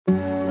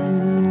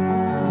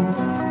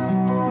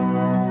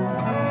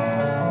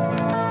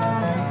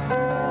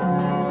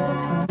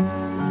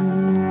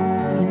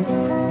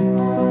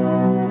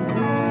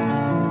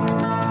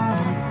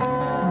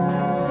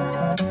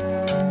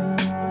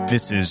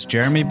This is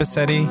Jeremy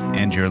Bassetti,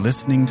 and you're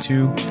listening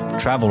to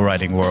Travel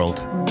Writing World,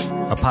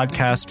 a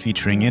podcast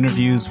featuring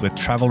interviews with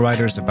travel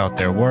writers about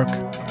their work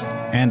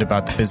and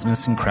about the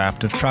business and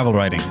craft of travel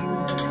writing.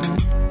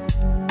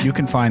 You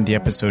can find the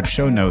episode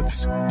show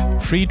notes,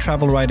 free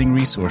travel writing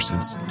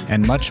resources,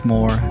 and much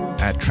more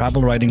at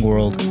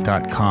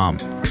travelwritingworld.com.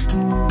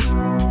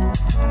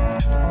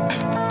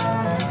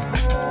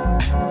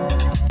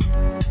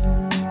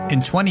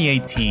 In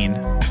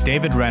 2018,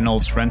 David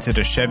Reynolds rented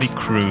a Chevy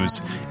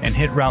Cruze and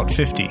hit Route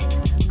 50,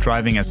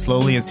 driving as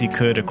slowly as he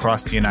could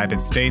across the United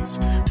States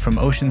from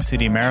Ocean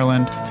City,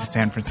 Maryland to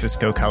San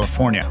Francisco,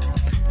 California,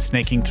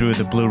 snaking through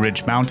the Blue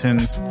Ridge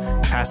Mountains,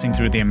 passing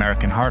through the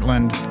American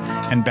heartland,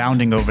 and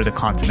bounding over the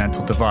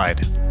Continental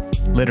Divide,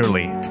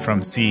 literally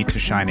from sea to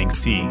shining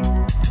sea.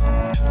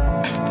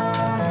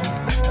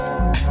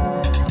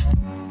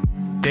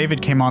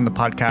 David came on the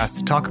podcast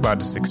to talk about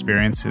his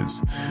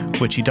experiences,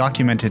 which he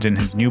documented in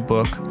his new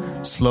book,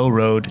 Slow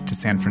Road to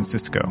San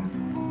Francisco.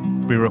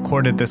 We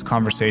recorded this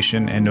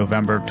conversation in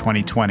November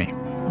 2020.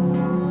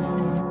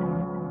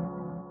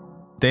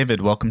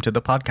 David, welcome to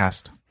the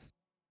podcast.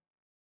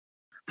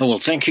 Oh, well,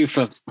 thank you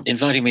for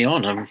inviting me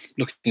on. I'm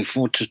looking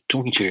forward to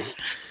talking to you.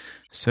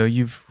 So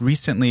you've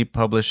recently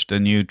published a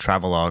new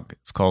travelogue.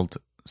 It's called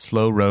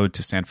Slow Road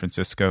to San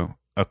Francisco,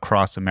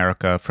 Across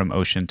America from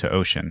Ocean to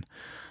Ocean.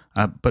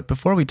 But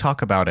before we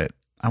talk about it,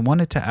 I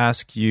wanted to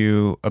ask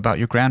you about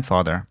your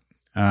grandfather,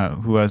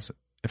 who was,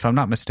 if I'm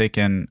not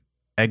mistaken,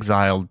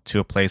 exiled to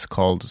a place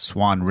called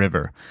Swan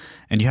River.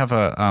 And you have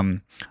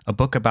a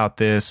book about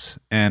this,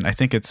 and I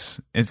think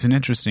it's an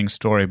interesting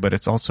story, but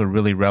it's also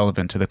really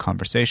relevant to the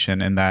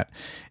conversation in that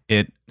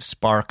it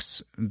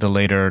sparks the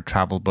later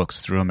travel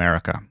books through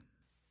America.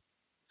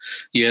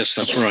 Yes,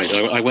 that's right.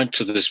 I went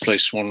to this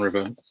place, Swan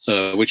River,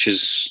 which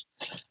is...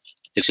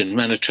 It's in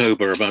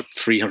Manitoba, about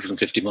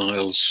 350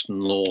 miles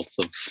north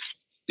of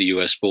the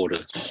US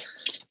border,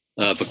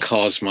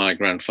 because my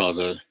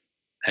grandfather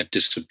had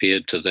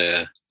disappeared to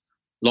there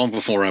long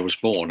before I was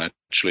born,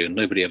 actually, and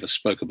nobody ever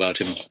spoke about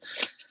him.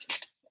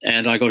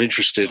 And I got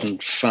interested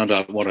and found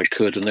out what I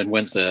could and then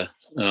went there.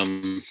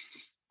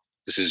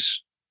 This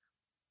is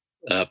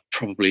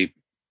probably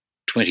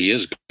 20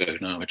 years ago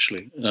now,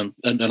 actually. And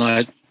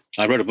I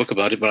wrote a book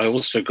about it, but I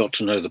also got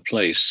to know the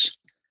place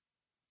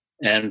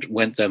and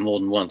went there more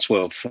than once,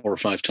 4 or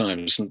 5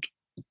 times. And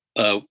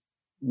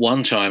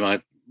one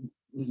time,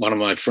 one of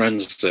my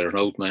friends there, an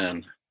old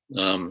man,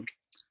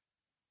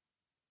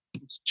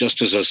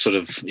 just as a sort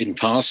of in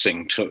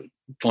passing,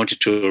 pointed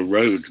to a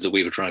road that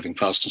we were driving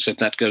past and said,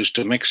 that goes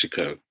to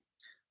Mexico.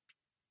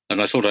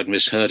 And I thought I'd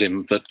misheard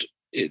him, but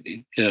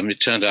it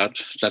turned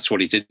out that's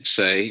what he did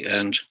say.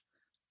 And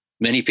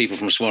many people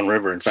from Swan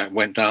River, in fact,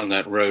 went down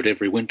that road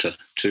every winter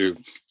to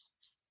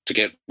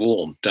get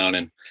warm down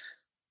in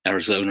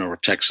Arizona or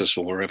Texas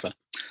or wherever,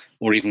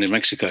 or even in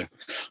Mexico.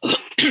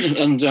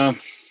 And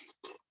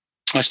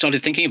I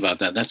started thinking about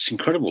that. That's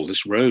incredible,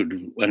 this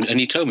road. And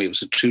he told me it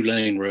was a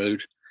 2-lane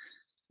road,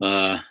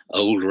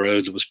 old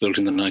road that was built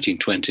in the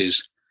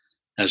 1920s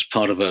as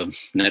part of a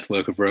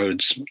network of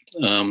roads.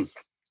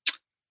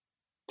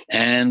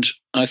 And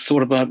I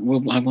thought about,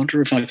 well, I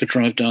wonder if I could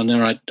drive down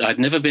there. I'd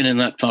never been in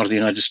that part of the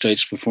United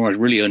States before. I'd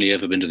really only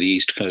ever been to the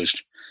East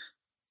Coast.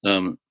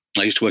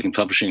 I used to work in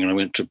publishing, and I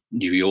went to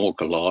New York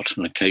a lot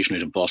and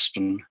occasionally to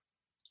Boston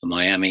and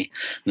Miami,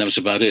 and that was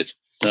about it.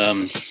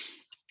 But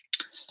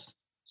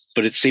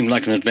it seemed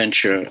like an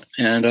adventure,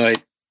 and I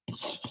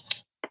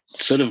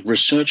sort of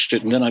researched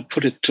it, and then I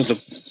put it to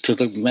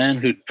the man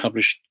who'd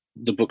published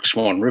the book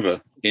Swan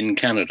River in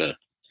Canada,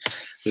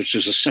 which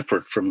is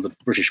separate from the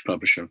British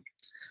publisher.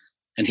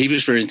 And he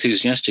was very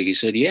enthusiastic. He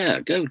said, yeah,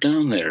 go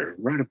down there,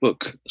 write a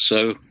book.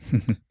 So...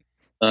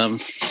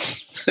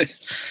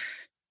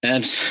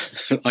 And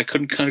I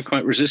couldn't kind of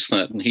quite resist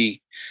that. And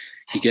he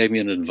gave me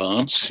an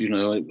advance. You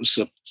know, it was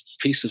a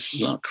piece of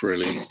luck,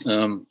 really.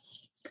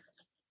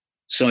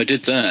 So I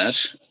did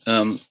that,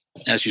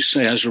 as you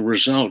say, as a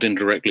result,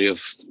 indirectly,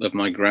 of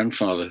my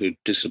grandfather who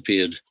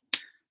disappeared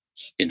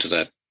into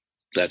that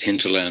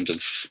hinterland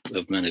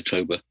of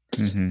Manitoba.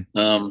 Mm-hmm.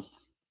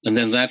 And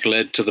then that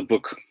led to the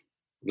book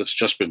that's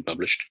just been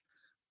published,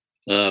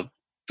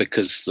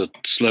 because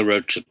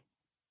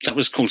that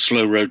was called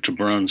Slow Road to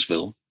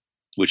Brownsville,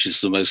 which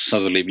is the most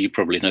southerly, you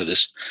probably know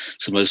this,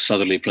 it's the most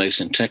southerly place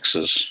in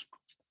Texas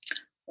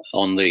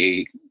on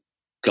the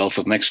Gulf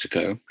of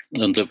Mexico.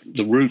 And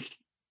the route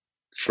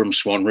from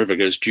Swan River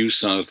goes due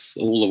south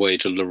all the way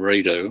to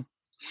Laredo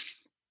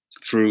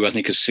through, I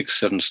think,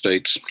 6-7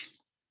 states.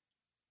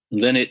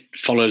 And then it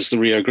follows the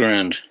Rio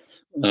Grande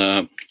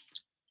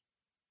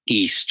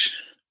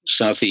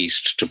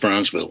southeast to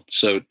Brownsville.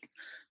 So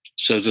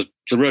the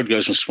road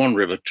goes from Swan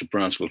River to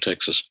Brownsville,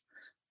 Texas.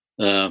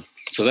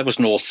 So that was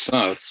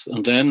north-south.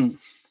 And then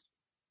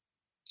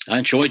I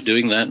enjoyed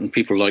doing that, and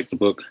people liked the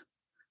book.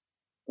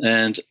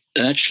 And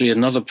actually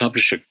another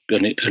publisher,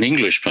 an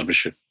English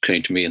publisher,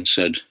 came to me and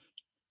said,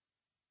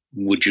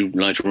 would you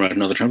like to write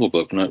another travel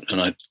book?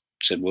 And I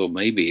said, well,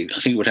 maybe. I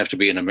think it would have to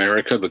be in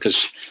America,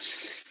 because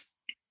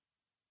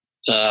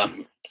Uh,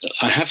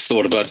 I have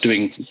thought about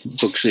doing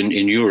books in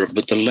Europe,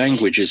 but the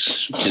language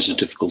is a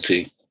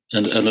difficulty.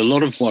 And a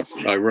lot of what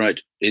I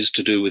write is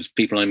to do with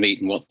people I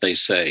meet and what they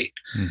say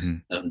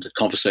and the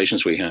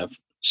conversations we have.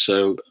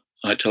 So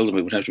I told them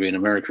it would have to be in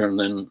America, and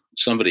then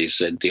somebody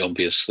said the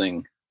obvious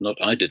thing. Not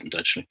I didn't,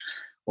 actually.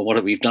 Well, what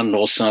have we done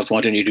north-south?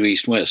 Why don't you do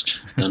east-west?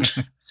 And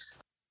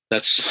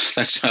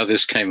that's how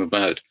this came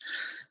about.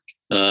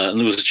 And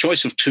there was a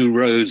choice of two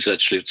roads,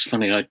 actually. It's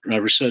funny, I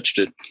researched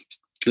it.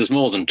 There's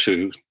more than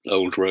two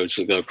old roads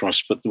that go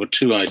across, but there were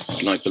two I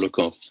like the look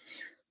of.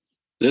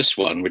 This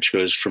one, which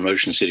goes from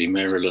Ocean City,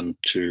 Maryland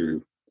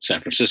to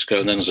San Francisco,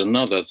 and then there's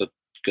another that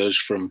goes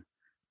from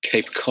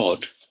Cape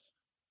Cod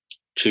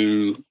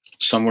to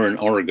somewhere in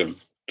Oregon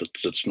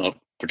that's not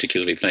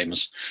particularly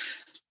famous.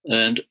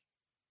 And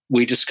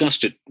we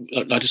discussed it.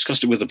 I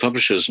discussed it with the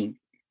publishers, and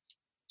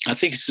I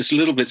think it's just a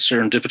little bit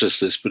serendipitous,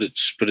 this, but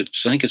I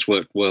think it's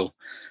worked well.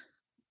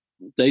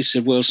 They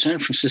said, well, San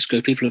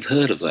Francisco, people have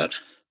heard of that.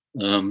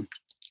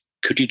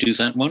 Could you do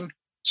that one?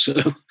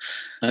 So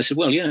I said,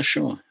 well, yeah,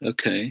 sure.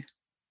 Okay.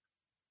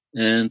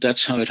 And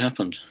that's how it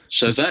happened.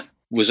 So that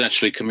was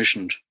actually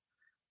commissioned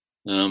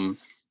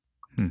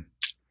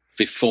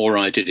before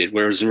I did it.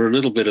 Whereas there were a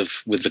little bit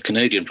of, with the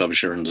Canadian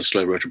publisher and the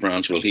Slow Road to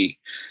Brownsville, he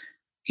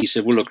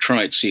said, well, look,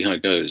 try it, see how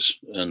it goes.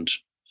 And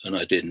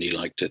I did, and he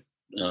liked it.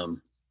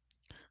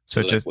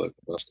 So just,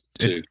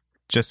 it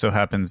just so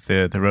happens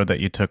the road that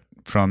you took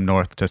from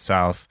north to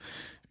south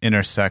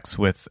intersects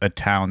with a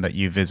town that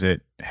you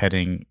visit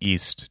heading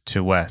east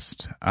to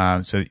west.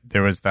 So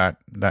there was that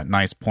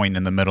nice point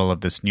in the middle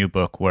of this new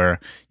book where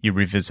you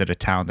revisit a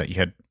town that you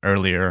had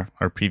earlier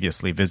or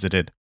previously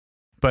visited.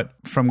 But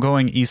from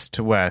going east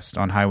to west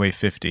on Highway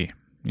 50,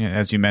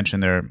 as you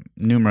mentioned, there are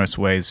numerous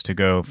ways to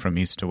go from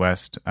east to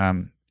west.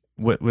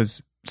 What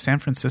was San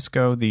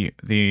Francisco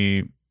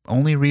the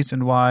only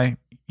reason why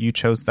you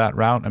chose that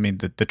route? I mean,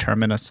 the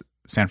terminus,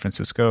 San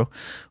Francisco.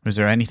 Was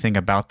there anything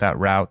about that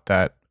route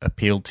that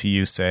appealed to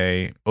you,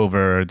 say,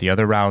 over the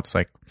other routes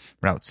like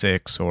Route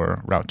 6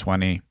 or Route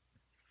 20?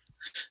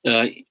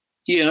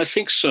 Yeah, I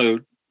think so.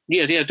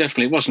 Yeah,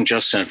 definitely. It wasn't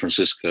just San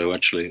Francisco,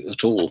 actually,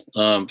 at all,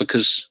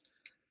 because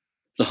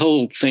the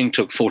whole thing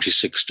took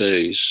 46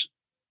 days.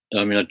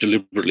 I mean, I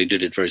deliberately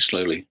did it very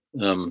slowly.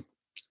 And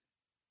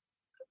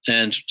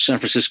San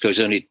Francisco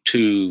is only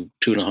two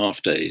and a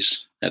half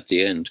days at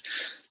the end.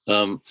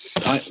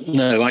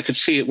 I could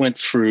see it went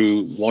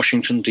through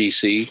Washington,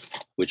 D.C.,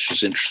 which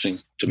was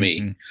interesting to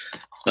me.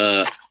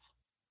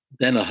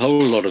 Then a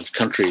whole lot of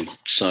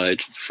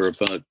countryside for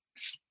about,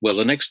 well,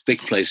 the next big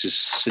place is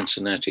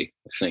Cincinnati,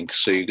 I think.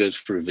 So you go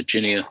through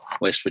Virginia,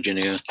 West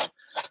Virginia,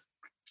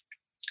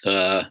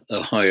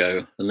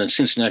 Ohio, and then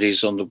Cincinnati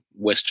is on the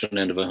western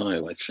end of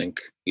Ohio, I think.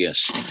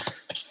 Yes.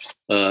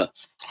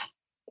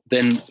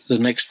 Then the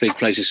next big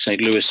place is St.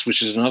 Louis,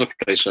 which is another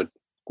place I'm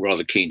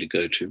rather keen to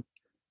go to,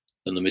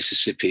 and the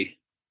Mississippi.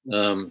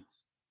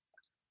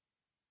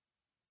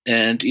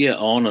 And yeah,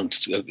 on and,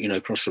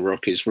 across the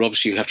Rockies. Well,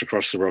 obviously you have to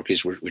cross the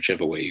Rockies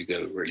whichever way you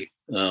go, really,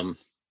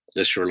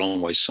 unless you're a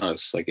long way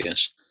south, I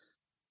guess.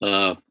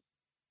 The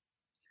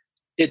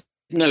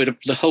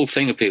whole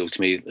thing appealed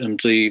to me, and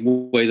the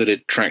way that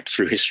it tracked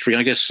through history.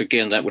 I guess,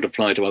 again, that would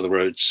apply to other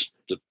roads.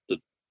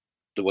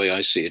 The way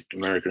I see it,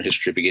 American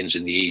history begins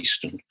in the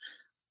east and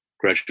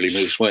gradually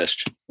moves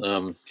west.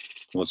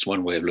 That's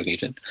one way of looking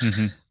at it.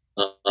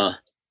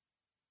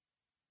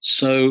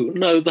 So,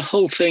 no, the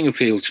whole thing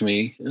appealed to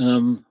me.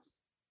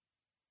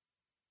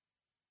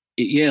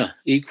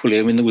 Equally.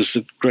 I mean, there was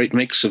the great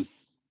mix of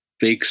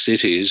big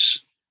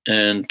cities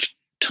and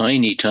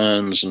tiny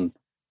towns and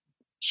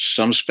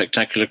some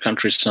spectacular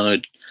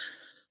countryside,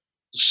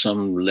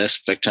 some less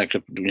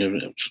spectacular,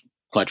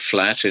 quite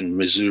flat in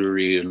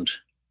Missouri and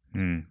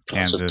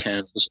parts of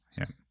Kansas.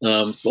 Yeah.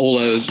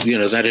 Although,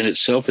 that in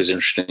itself is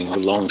interesting, the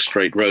long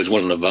straight roads.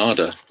 Well,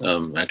 Nevada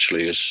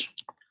actually is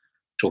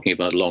talking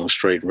about long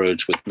straight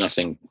roads with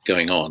nothing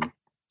going on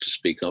to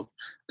speak of.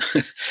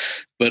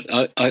 But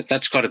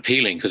that's quite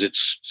appealing because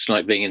it's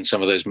like being in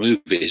some of those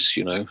movies.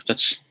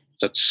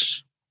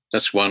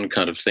 That's one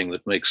kind of thing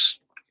that makes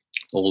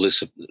all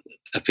this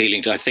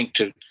appealing to, I think,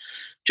 to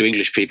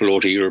English people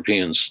or to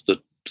Europeans, that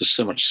there's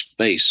so much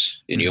space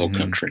in your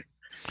country.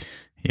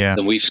 Yeah,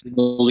 and we've seen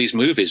all these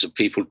movies of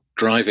people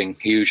driving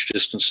huge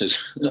distances,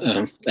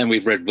 and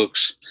we've read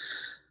books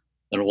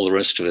and all the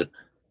rest of it.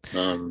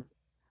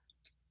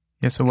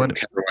 So what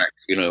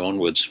Kerouac,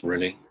 onwards,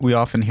 really. We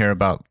often hear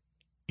about,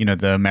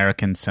 the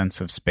American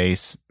sense of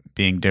space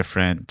being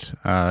different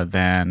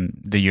than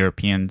the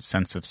European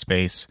sense of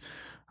space,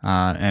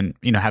 and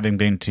having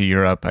been to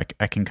Europe,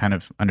 I can kind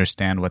of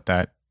understand what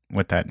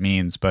that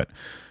means. But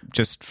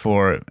just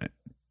for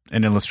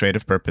an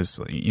illustrative purpose,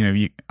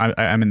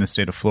 I'm in the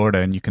state of Florida,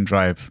 and you can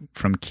drive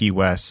from Key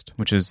West,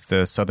 which is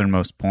the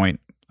southernmost point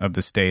of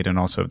the state and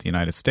also of the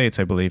United States,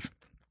 I believe.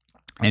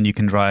 And you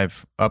can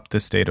drive up the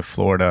state of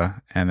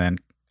Florida and then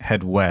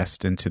head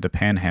west into the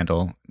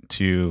Panhandle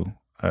to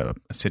a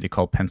city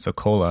called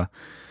Pensacola.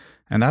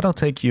 And that'll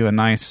take you a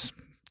nice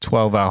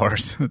 12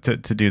 hours to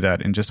do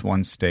that in just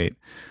one state.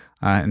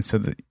 And so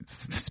the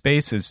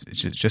space is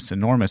just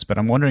enormous. But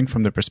I'm wondering,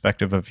 from the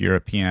perspective of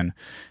European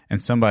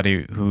and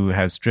somebody who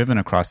has driven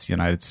across the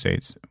United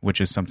States, which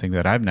is something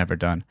that I've never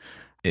done,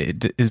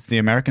 is the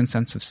American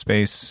sense of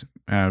space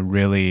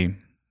really?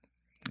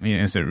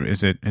 Is it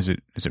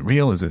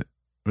real? Is it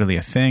really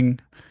a thing,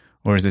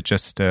 or is it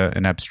just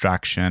an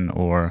abstraction?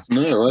 Or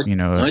no,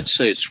 I'd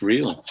say it's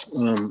real.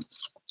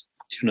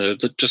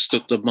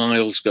 That the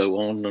miles go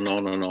on and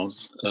on and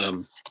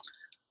on.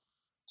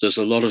 There's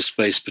a lot of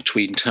space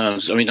between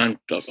towns. I mean, I'm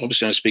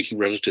speaking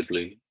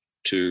relatively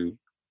to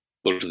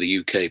the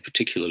UK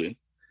particularly,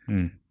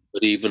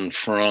 but even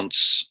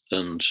France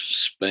and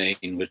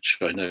Spain, which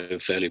I know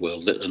fairly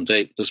well,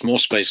 there's more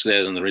space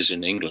there than there is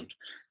in England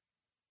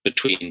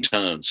between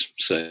towns,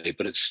 say,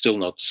 but it's still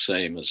not the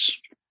same as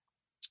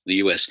the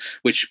US,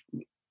 which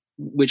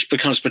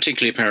becomes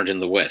particularly apparent in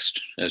the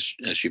West,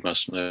 as you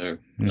must know.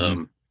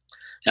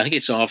 I think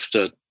it's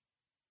after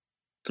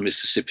the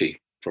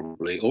Mississippi,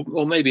 probably,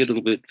 or maybe a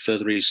little bit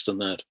further east than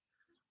that,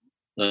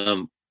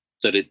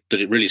 that it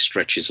really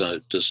stretches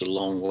out. There's a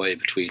long way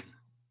between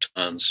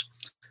towns,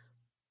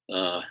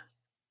 and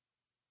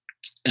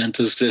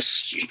there's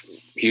this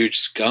huge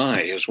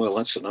sky as well.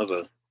 That's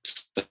another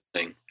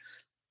thing.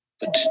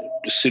 But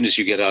as soon as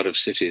you get out of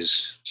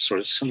cities,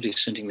 sorry,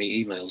 somebody's sending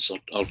me emails.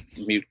 I'll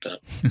mute that.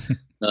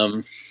 I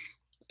don't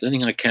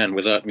think I can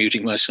without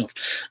muting myself.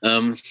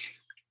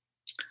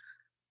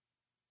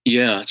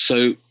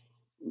 So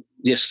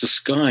yes, the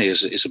sky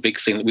is a big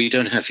thing that we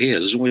don't have here.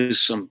 There's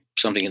always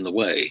something in the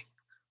way,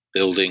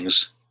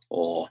 buildings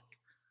or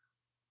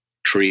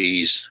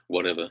trees,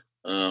 whatever.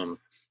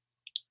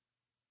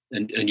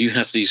 And you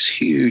have these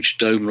huge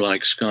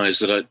dome-like skies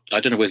that I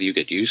don't know whether you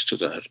get used to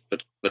that,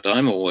 but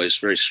I'm always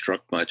very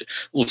struck by it.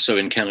 Also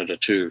in Canada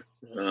too.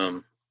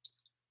 And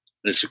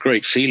it's a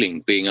great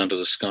feeling being under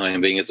the sky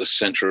and being at the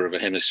center of a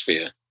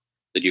hemisphere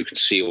that you can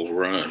see all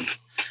around.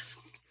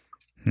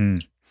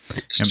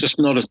 It's just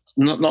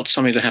not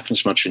something that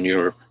happens much in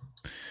Europe.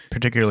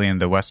 Particularly in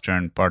the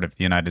western part of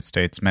the United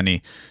States,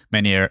 many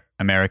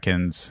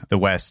Americans, the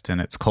West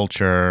and its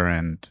culture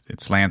and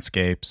its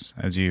landscapes,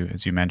 as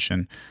you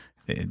mentioned,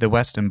 the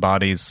West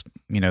embodies,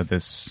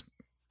 this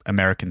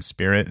American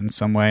spirit in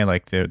some way,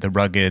 like the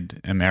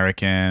rugged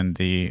American,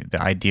 the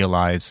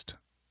idealized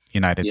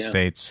United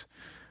States.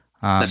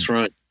 That's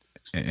right.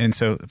 And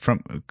so,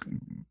 from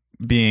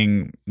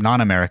being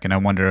non-American, I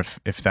wonder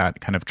if that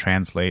kind of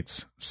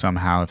translates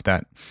somehow,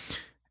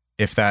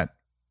 if that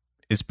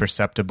is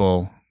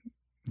perceptible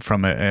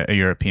from a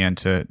European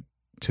to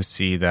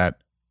see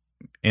that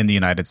in the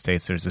United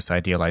States there's this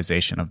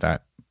idealization of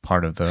that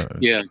part of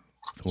the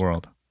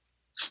world.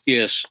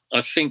 Yes,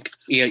 I think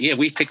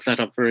we picked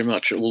that up very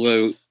much.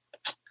 Although,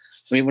 I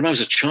mean, when I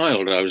was a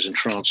child, I was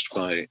entranced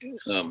by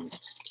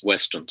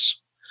westerns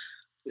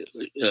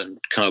and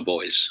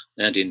cowboys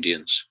and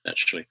Indians,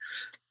 actually.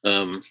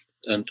 And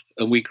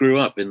we grew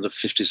up in the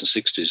 50s and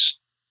 60s.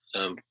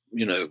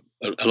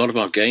 A lot of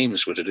our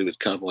games were to do with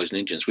cowboys and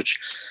Indians, which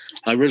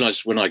I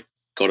realized when I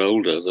got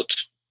older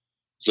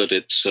that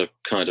it's a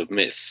kind of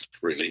myth,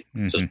 really.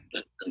 And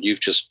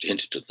you've just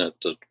hinted at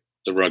that,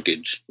 the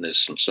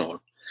ruggedness and so on.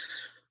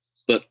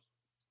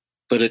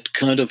 But it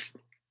kind of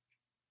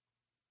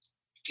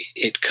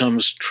it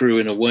comes true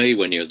in a way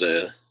when you're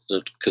there,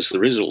 because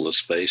there is all the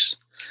space,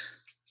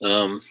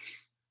 and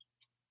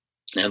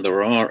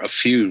there are a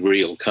few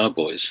real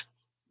cowboys.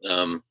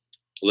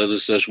 Although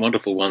there's those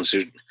wonderful ones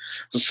who,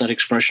 what's that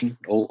expression?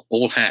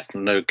 All hat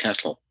and no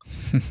cattle.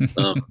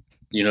 The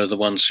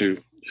ones who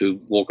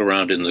walk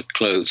around in the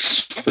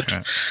clothes,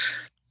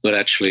 but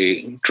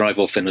actually drive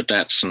off in a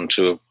Datsun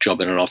to a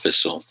job in an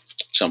office or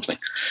something.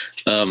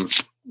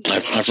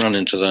 I've run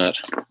into that.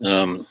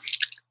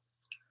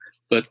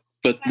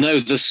 But no,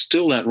 there's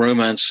still that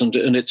romance, and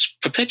it's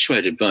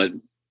perpetuated by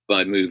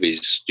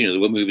movies. There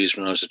were movies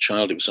when I was a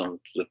child.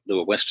 There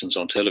were westerns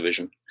on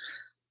television,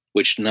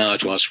 which now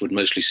to us would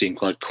mostly seem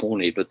quite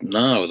corny, but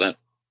now that's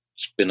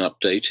been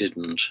updated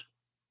and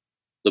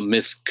the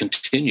myth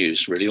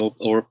continues, really,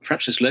 or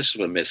perhaps it's less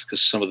of a myth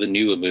because some of the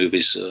newer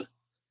movies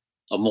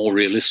are more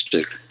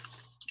realistic.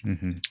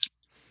 Mm-hmm.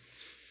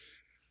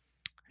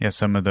 Yeah,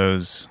 some of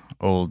those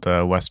old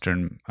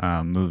Western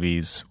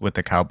movies with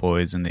the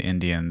cowboys and the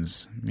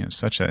Indians,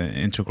 such an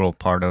integral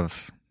part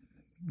of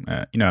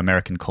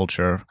American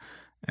culture.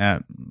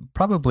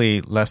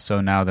 Probably less so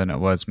now than it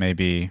was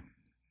maybe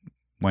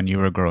when you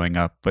were growing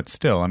up, but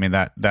still, I mean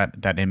that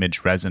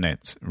image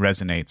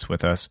resonates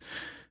with us,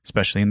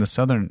 especially in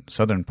the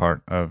southern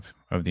part of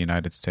the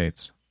United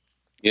States.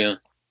 Yeah,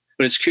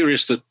 but it's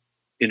curious that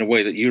in a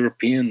way that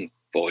European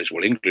boys,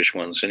 well, English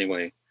ones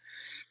anyway,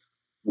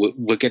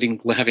 we're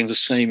having the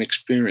same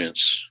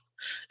experience,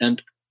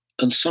 and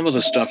some of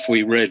the stuff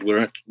we read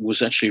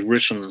was actually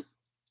written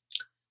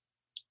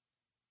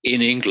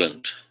in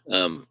England.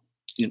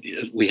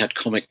 We had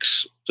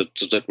comics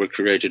that were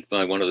created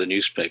by one of the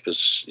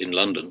newspapers in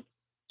London.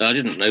 And I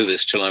didn't know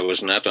this till I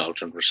was an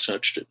adult and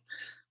researched it.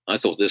 I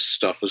thought this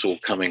stuff was all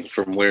coming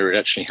from where it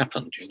actually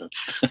happened,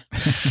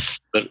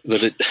 but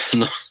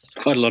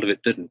quite a lot of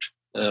it didn't.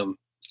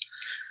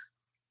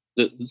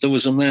 There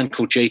was a man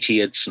called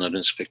J.T. Edson, I don't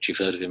expect you've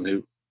heard of him,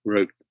 who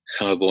wrote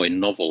cowboy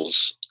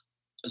novels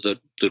that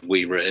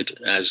we read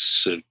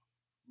as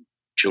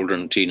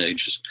children,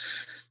 teenagers.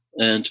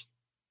 And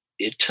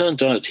it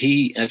turned out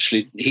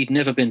he'd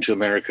never been to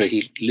America.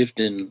 He lived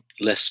in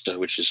Leicester,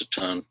 which is a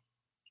town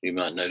you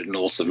might know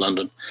north of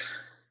London.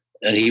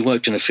 And he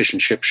worked in a fish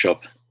and chip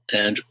shop.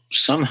 And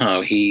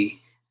somehow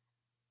he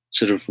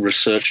sort of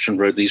researched and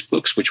wrote these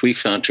books, which we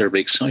found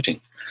terribly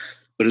exciting.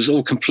 But it was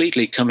all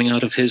completely coming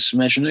out of his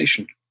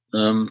imagination,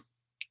 with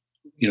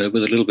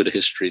a little bit of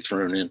history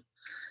thrown in.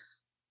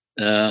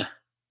 But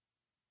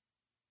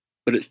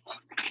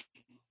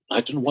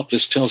I don't know what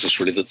this tells us,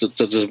 really, that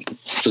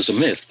there's a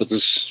myth, but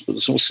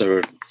there's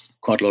also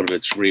quite a lot of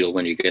it's real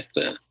when you get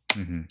there.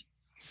 Mm-hmm.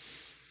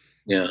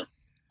 Yeah.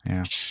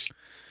 Yeah.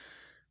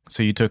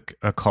 So you took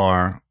a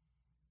car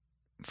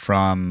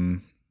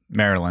from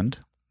Maryland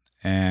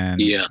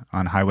and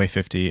on Highway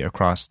 50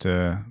 across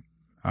to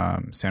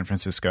San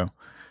Francisco,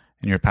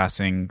 and you're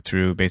passing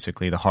through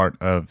basically the heart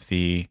of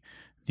the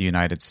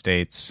United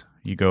States.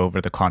 You go over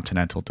the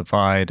Continental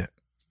Divide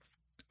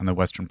on the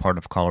western part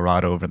of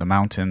Colorado, over the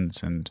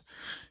mountains, and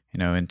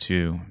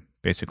into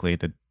basically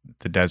the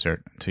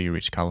desert until you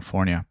reach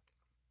California.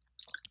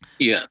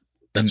 Yeah,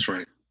 that's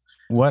right.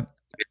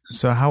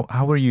 So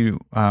how were you?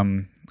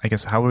 I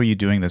guess how were you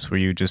doing this? Were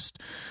you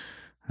just,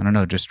 I don't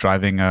know, just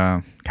driving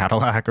a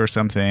Cadillac or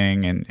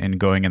something and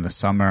going in the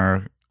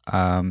summer?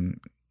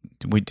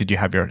 Did you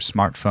have your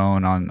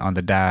smartphone on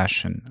the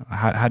dash, and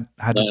how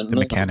did the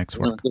mechanics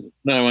work?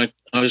 No,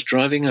 I was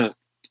driving a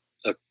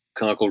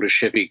car called a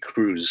Chevy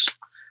Cruze.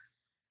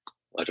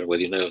 I don't know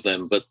whether you know of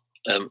them, but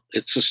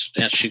it's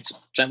actually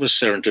that was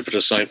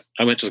serendipitous.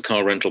 I went to the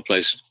car rental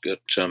place at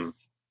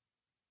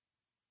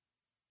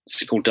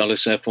it's called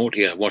Dulles Airport,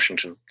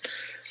 Washington.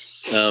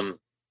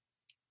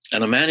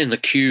 And a man in the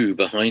queue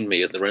behind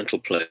me at the rental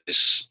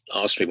place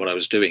asked me what I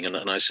was doing.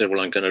 And I said,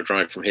 well, I'm going to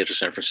drive from here to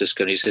San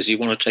Francisco. And he says, you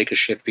want to take a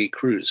Chevy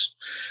Cruze?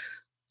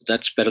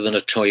 That's better than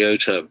a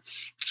Toyota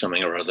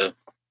something or other,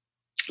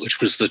 which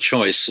was the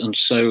choice. And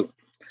so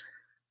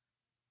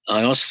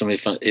I asked them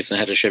if they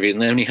had a Chevy,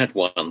 and they only had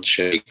one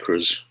Chevy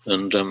Cruze.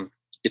 And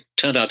it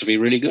turned out to be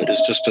really good.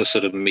 It's just a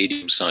sort of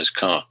medium-sized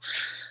car.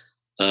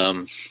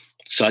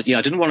 So I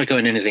didn't want to go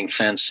in anything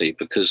fancy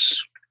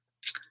because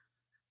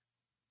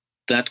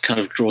that kind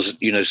of draws it,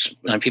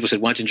 and people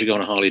said, why didn't you go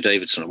on a Harley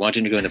Davidson? Why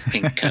didn't you go in a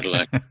pink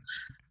Cadillac?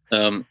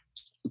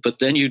 But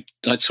then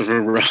I'd sort of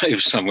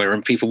arrive somewhere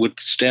and people would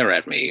stare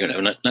at me,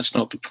 and that's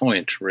not the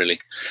point, really.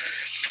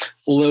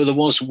 Although there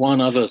was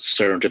one other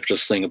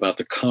serendipitous thing about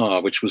the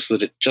car, which was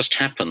that it just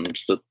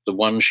happened that the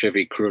one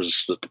Chevy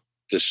Cruze that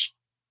this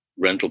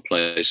rental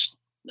place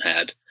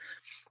had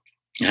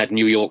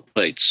New York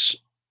plates.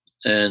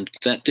 And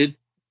that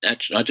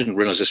I didn't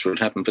realize this would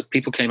happen, but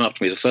people came up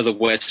to me. The further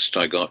west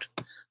I got,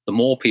 the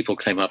more people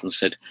came up and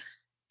said,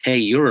 hey,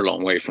 you're a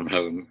long way from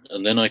home.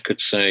 And then I could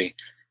say,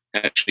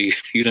 actually,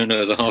 you don't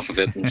know the half of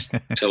it, and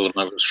tell them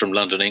I was from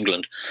London,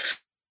 England.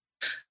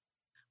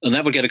 And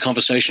that would get a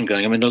conversation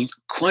going. I mean,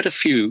 quite a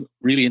few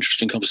really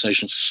interesting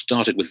conversations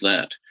started with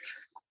that.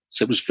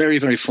 So it was very,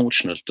 very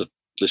fortunate that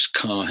this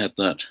car had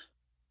that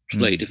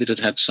plate. If it had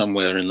had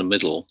somewhere in the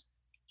middle,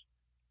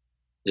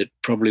 it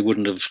probably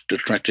wouldn't have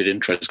attracted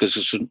interest because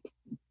it's an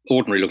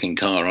ordinary-looking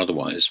car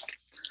otherwise.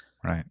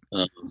 Right.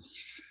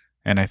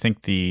 And I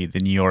think the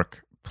New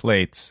York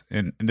plates,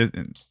 and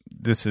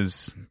this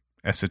is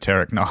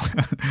esoteric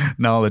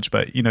knowledge,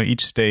 but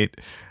each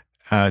state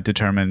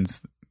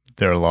determines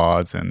their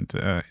laws. And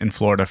in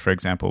Florida, for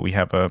example, we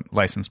have a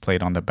license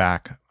plate on the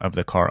back of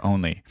the car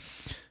only.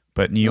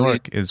 But New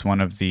York is one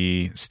of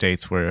the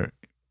states where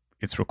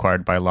it's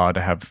required by law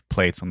to have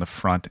plates on the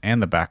front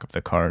and the back of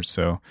the car.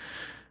 So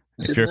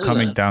if you're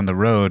coming down the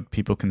road,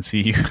 people can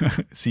see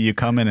you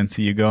coming and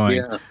see you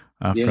going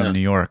from New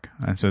York.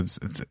 And so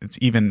it's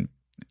even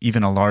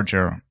a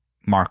larger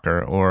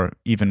marker, or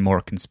even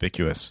more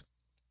conspicuous.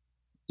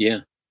 Yeah.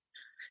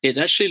 It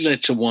actually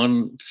led to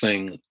one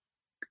thing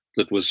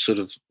that was sort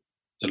of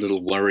a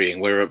little worrying,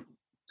 where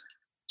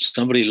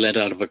somebody led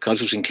out of a car.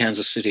 This was in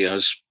Kansas City. I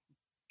was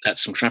at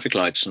some traffic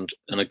lights, and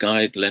a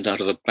guy led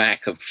out of the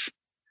back of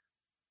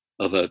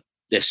a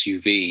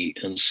SUV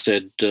and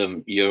said,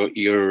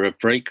 your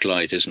brake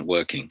light isn't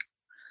working.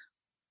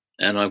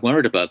 And I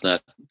worried about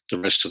that the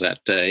rest of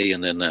that day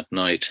and then that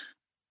night.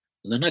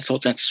 And then I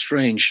thought, that's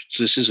strange.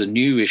 This is a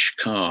newish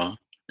car,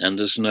 and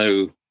there's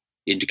no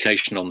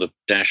indication on the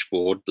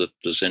dashboard that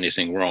there's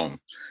anything wrong.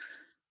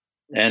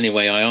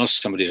 Anyway, I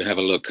asked somebody to have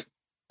a look,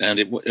 and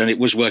it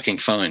was working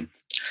fine.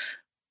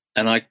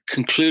 And I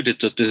concluded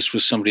that this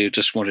was somebody who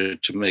just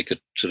wanted to make a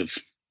sort of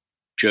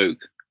joke,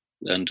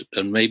 and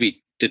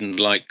maybe didn't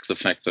like the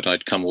fact that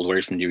I'd come all the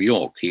way from New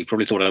York. He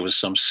probably thought I was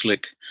some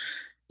slick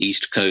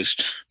East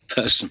Coast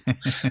person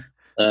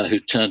who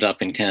turned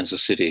up in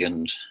Kansas City,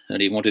 and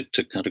he wanted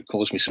to kind of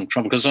cause me some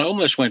trouble, because I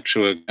almost went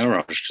to a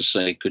garage to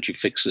say, could you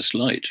fix this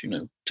light,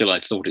 till I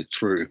thought it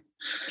through.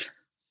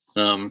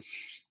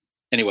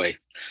 Anyway,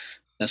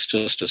 that's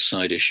just a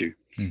side issue.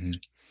 Mm-hmm.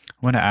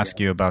 I want to ask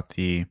you about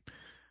the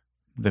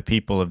the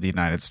people of the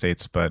United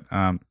States. But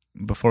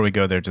before we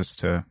go there, just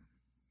to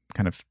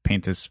kind of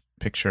paint this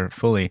picture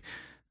fully,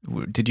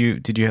 did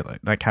you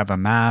like have a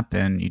map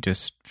and you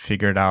just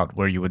figured out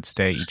where you would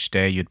stay each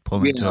day? You'd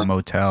pull into a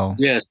motel.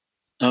 Yeah,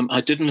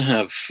 I didn't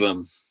have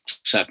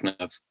sat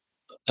nav,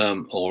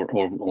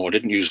 or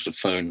didn't use the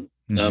phone,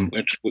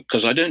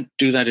 because I don't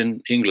do that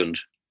in England.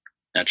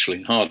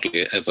 Actually,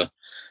 hardly ever.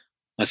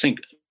 I think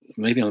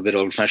maybe I'm a bit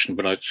old-fashioned,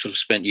 but I sort of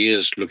spent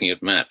years looking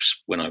at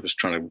maps when I was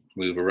trying to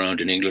move around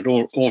in England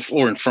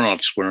or in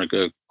France, where I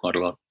go quite a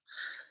lot.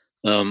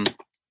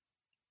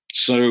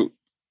 So,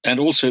 and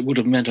also it would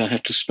have meant I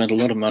had to spend a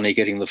lot of money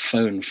getting the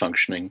phone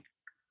functioning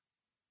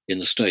in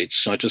the States.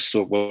 So I just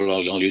thought, well,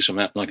 I'll use a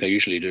map like I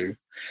usually do.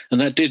 And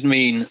that did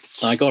mean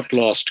I got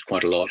lost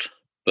quite a lot.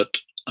 But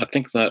I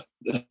think that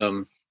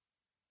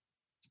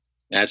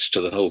adds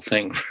to the whole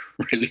thing,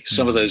 really.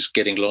 Some of those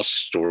getting lost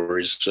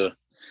stories,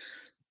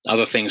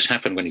 other things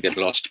happen when you get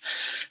lost.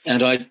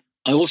 And I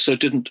also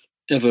didn't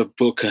ever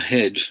book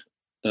ahead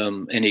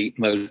any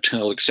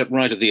motel, except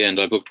right at the end.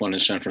 I booked one in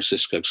San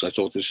Francisco because I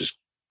thought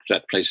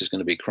that place is going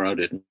to be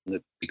crowded and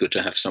it'd be good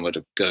to have somewhere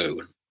to go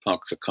and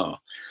park the car.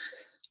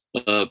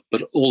 But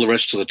all the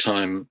rest of the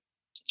time,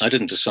 I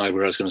didn't decide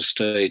where I was going to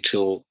stay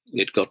till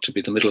it got to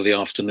be the middle of the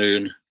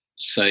afternoon,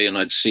 say, and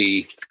I'd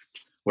see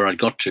where I'd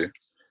got to.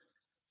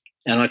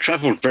 And I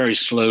traveled very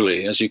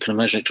slowly. As you can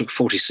imagine, it took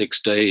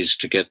 46 days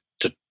to get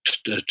to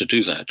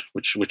do that,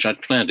 which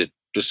I'd planned. It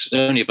was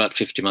only about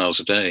 50 miles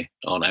a day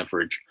on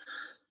average.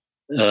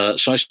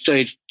 So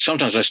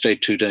sometimes I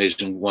stayed 2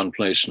 days in one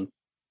place and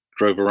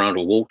drove around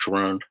or walked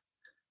around,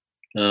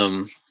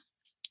 and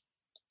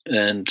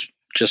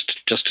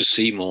just to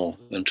see more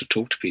and to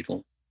talk to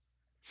people.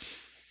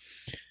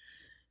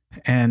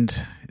 And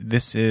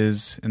this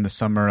is in the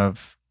summer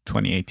of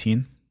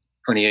 2018?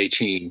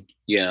 2018,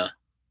 yeah.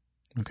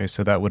 Okay,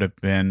 so that would have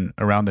been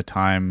around the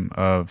time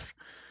of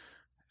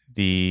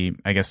the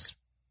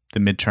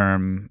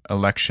midterm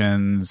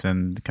elections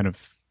and kind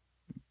of...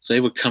 They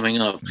were coming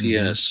up,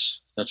 yes,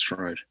 that's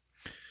right.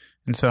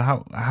 And so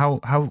how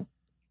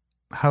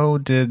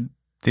did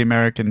the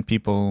American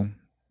people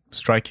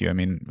strike you? I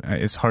mean,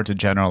 it's hard to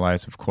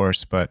generalize, of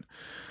course, but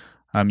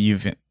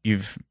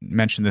you've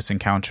mentioned this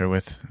encounter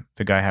with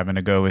the guy having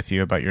a go with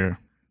you about your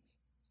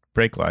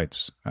brake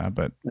lights,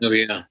 but... Oh,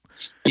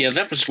 yeah,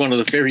 that was one of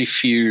the very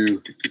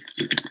few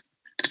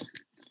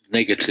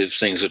negative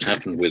things that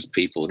happened with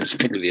people. And it's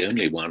probably the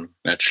only one,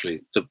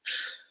 actually. They're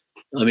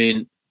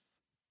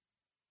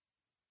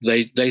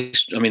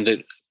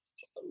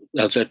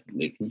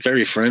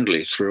very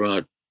friendly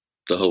throughout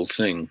the whole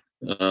thing.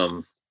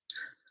 And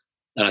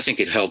I think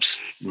it helps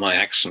my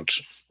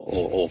accent,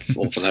 or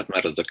for that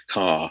matter, the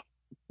car,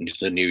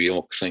 the New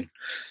York thing,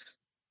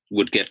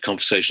 would get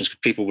conversations.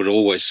 People would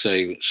always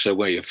say, "So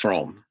where you're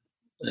from?"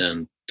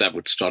 And that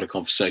would start a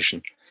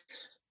conversation.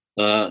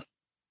 They're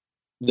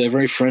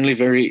very friendly,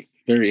 very,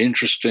 very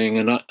interesting,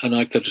 and I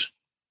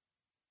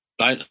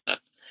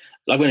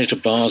went into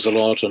bars a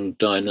lot and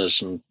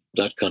diners and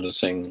that kind of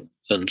thing,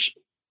 and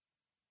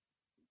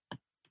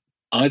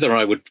either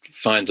I would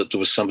find that there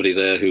was somebody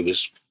there who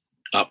was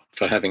up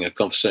for having a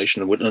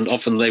conversation, and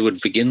often they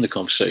would begin the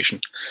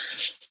conversation,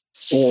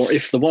 or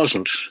if there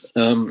wasn't,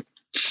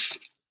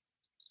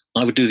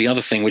 I would do the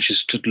other thing, which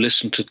is to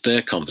listen to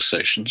their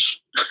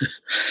conversations,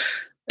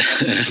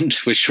 and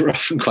which were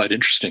often quite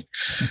interesting.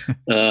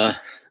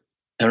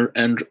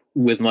 And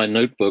with my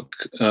notebook,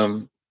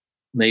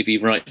 maybe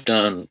write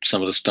down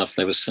some of the stuff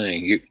they were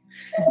saying.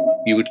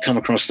 You would come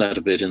across that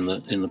a bit in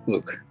the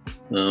book.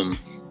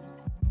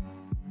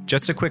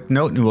 Just a quick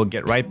note, and we'll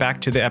get right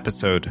back to the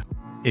episode.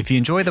 If you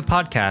enjoy the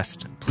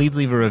podcast, please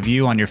leave a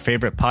review on your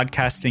favorite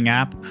podcasting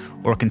app,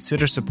 or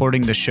consider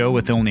supporting the show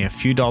with only a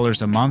few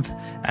dollars a month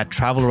at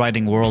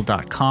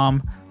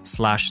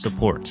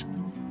travelwritingworld.com/support.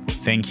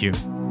 Thank you.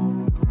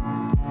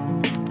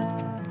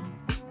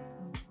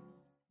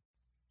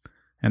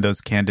 And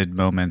those candid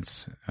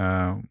moments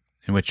in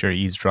which you're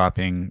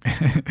eavesdropping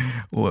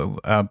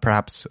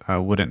perhaps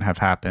wouldn't have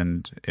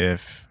happened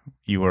if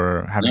you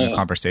were having a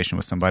conversation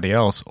with somebody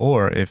else,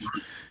 or if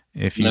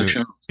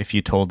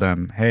you told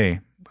them,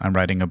 "Hey, I'm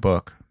writing a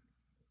book."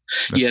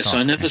 Yes,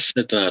 I never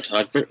said that.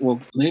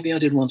 Maybe I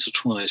did once or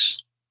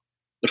twice,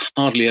 but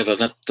hardly ever.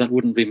 That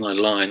wouldn't be my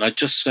line. I'd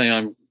just say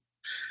I'm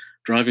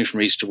driving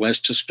from east to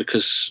west just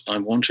because I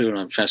want to, and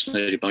I'm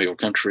fascinated by your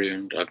country,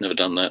 and I've never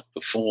done that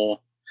before.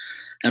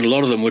 And a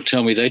lot of them would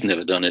tell me they'd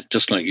never done it,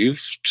 just like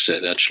you've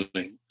said,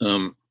 actually.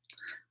 And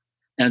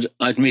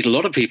I'd meet a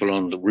lot of people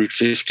on the Route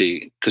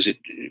 50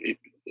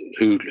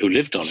 who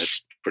lived on it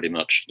pretty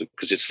much,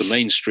 because it's the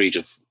main street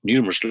of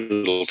numerous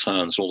little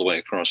towns all the way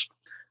across,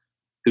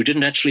 who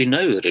didn't actually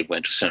know that it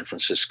went to San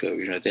Francisco.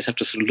 You know, they'd have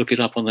to sort of look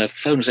it up on their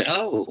phone and say,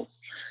 "Oh,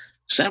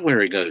 is that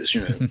where it goes?"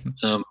 You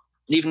know,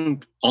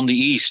 even on the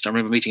east, I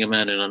remember meeting a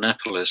man in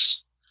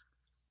Annapolis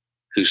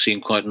who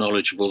seemed quite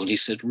knowledgeable, and he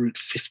said, Route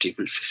 50,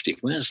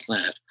 where's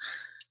that?"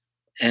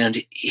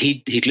 And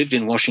he'd lived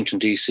in Washington,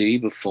 D.C.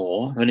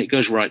 before, and it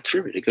goes right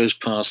through it. It goes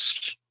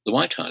past the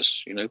White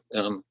House, you know,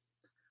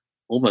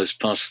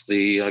 almost past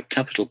the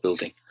Capitol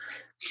building.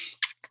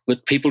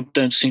 But people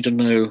don't seem to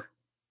know.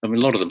 I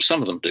mean, a lot of them,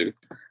 some of them do,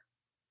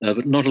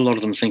 but not a lot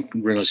of them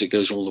realize it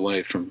goes all the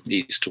way from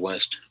east to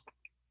west.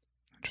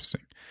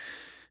 Interesting.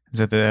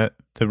 So the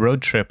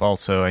road trip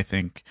also, I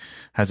think,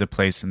 has a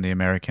place in the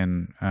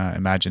American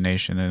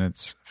imagination, and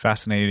it's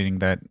fascinating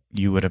that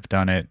you would have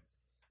done it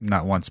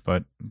not once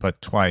but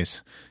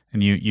twice.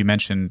 And you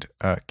mentioned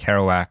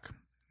Kerouac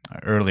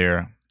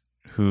earlier,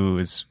 who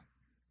is,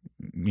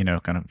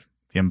 kind of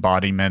the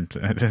embodiment,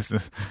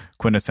 this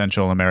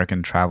quintessential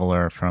American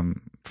traveler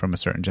from a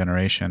certain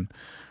generation,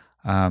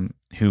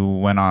 who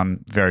went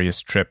on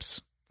various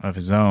trips of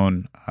his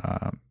own,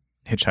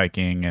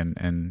 hitchhiking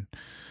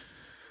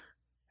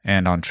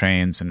and on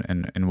trains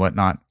and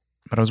whatnot.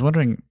 But I was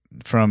wondering,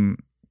 from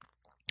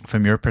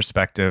your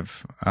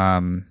perspective,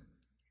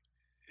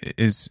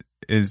 is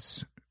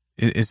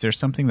there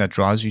something that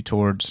draws you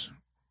towards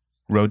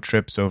road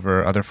trips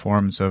over other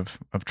forms of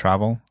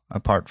travel,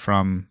 apart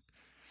from,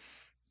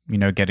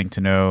 getting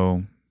to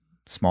know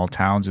small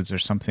towns? Is there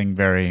something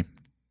very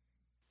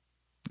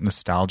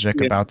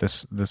nostalgic about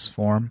this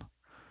form?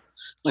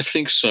 I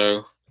think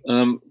so.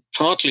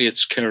 Partly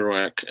it's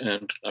Kerouac,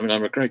 and I mean,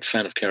 I'm a great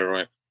fan of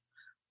Kerouac.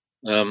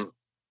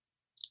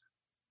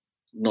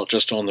 Not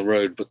just on the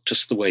road, but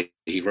just the way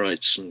he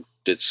writes, and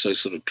it's so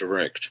sort of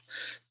direct.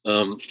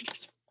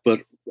 But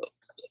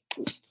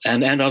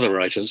other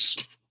writers,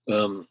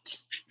 in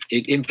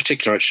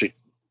particular, actually,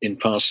 in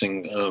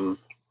passing,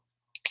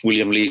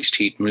 William Lee's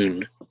Heat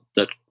Moon,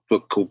 that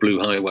book called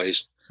Blue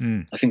Highways.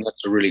 I think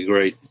that's a really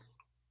great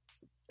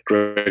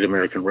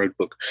American road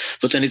book.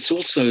 But then it's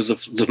also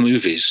the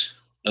movies.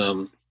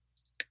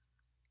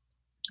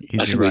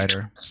 Easy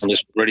Rider. On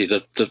this already,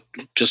 the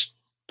just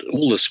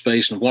all the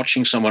space and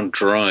watching someone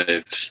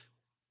drive.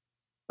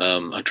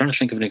 I'm trying to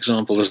think of an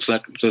example. There's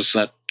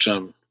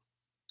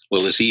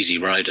Easy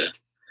Rider,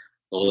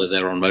 although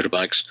they're on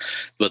motorbikes.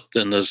 But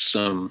then there's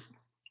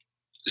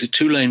is it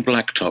Two Lane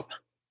Blacktop?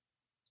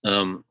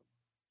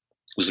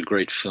 Was a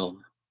great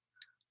film,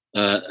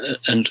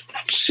 and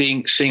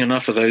seeing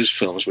enough of those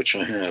films, which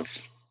I have.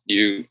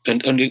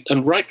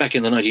 And right back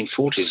in the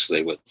 1940s,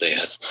 they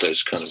had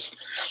those kind of.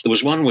 There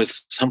was one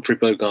with Humphrey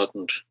Bogart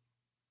and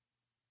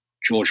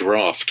George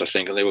Raft, I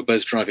think, and they were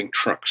both driving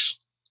trucks.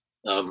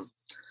 And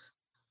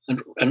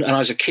I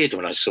was a kid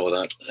when I saw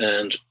that,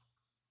 and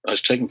I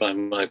was taken by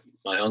my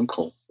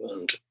uncle,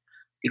 and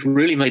it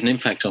really made an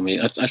impact on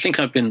me. I think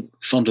I've been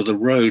fond of the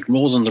road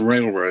more than the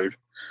railroad,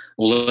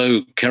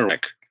 although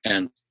Kerouac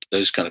and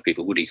those kind of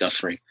people, Woody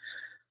Guthrie,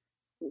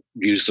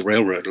 use the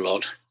railroad a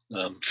lot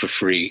for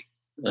free.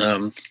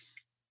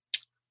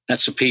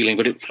 That's appealing,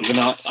 but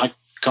I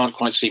can't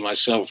quite see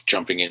myself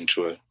jumping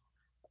into a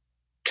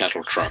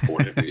cattle truck or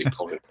whatever you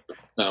call it.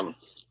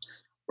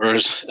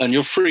 And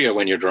you're freer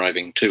when you're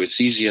driving too. It's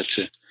easier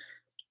to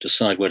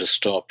decide where to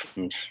stop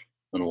and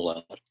all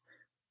that.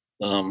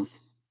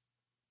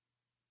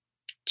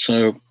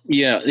 So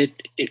yeah,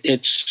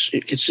 it's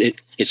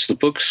the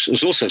books.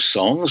 There's also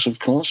songs, of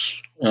course.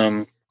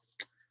 I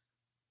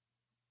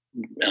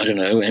don't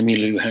know,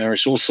 Emmylou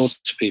Harris, all sorts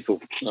of people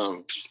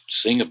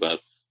sing about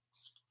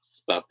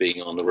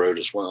being on the road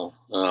as well.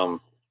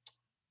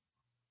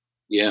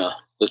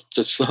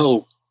 That's the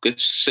whole.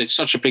 It's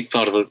such a big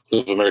part of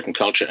American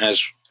culture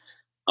as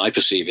I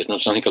perceive it, and I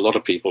think a lot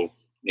of people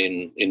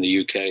in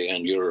the UK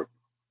and Europe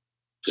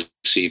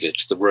perceive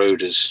it. The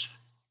road is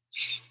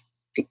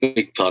a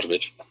big part of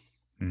it.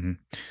 Mm-hmm.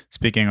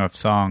 Speaking of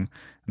song,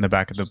 in the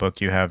back of the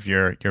book you have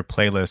your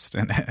playlist,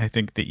 and I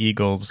think the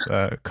Eagles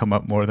come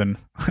up more than.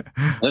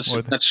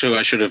 That's who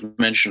I should have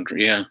mentioned.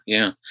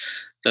 Yeah,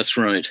 that's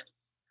right.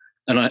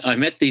 And I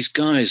met these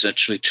guys,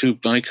 actually, two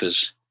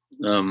bikers,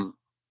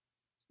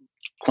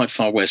 quite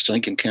far west, I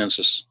think in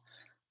Kansas,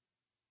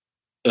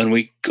 and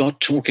we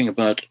got talking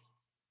about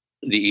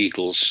the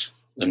Eagles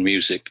and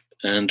music,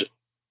 and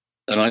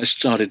I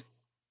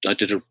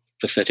did a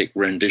pathetic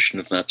rendition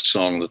of that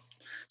song, that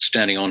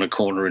Standing on a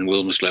Corner in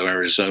Wilmslow,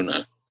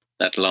 Arizona,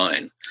 that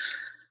line.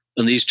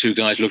 And these two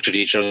guys looked at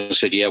each other and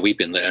said, yeah, we've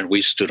been there. And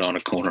we stood on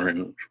a corner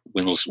in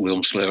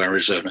Wilmslow,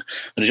 Arizona.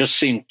 And it just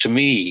seemed to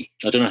me,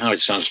 I don't know how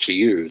it sounds to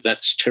you,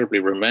 that's terribly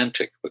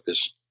romantic,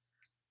 because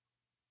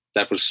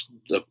that was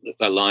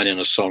a line in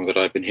a song that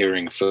I've been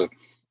hearing for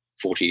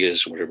 40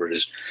 years, or whatever it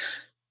is.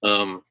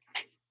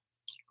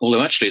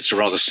 Although actually it's a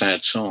rather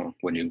sad song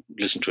when you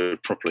listen to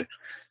it properly.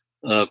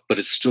 But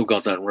it's still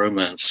got that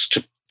romance.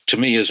 To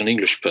me, as an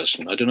English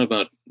person, I don't know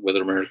about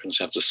whether Americans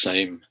have the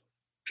same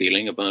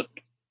feeling about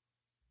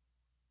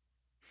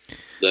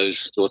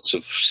those sorts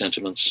of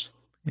sentiments.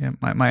 Yeah,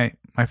 my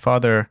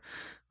father,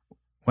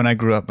 when I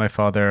grew up, my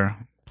father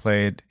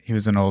he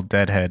was an old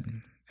Deadhead,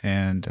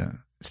 and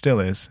still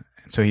is.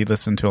 And so he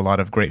listened to a lot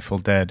of Grateful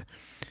Dead,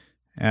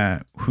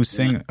 who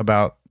sing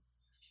about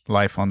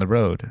life on the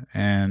road.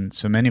 And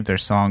so many of their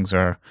songs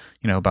are,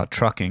 about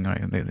trucking.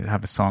 Right? They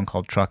have a song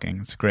called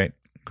Trucking. It's a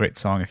great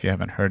song if you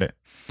haven't heard it.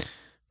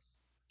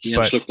 Yeah,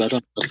 let's look that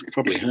up. I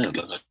probably have.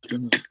 I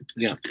don't know.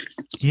 Yeah.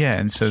 Yeah,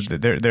 and so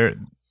they're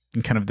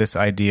kind of this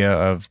idea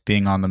of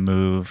being on the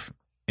move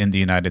in the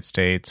United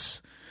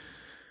States,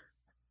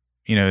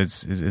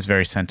 is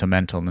very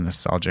sentimental and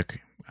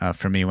nostalgic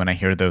for me when I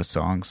hear those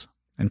songs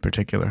in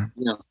particular.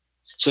 Yeah.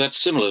 So that's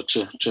similar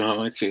to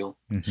how I feel,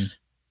 Mm-hmm.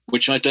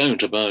 which I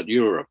don't about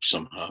Europe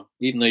somehow,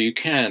 even though you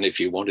can, if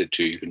you wanted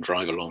to, you can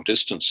drive a long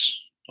distance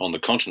on the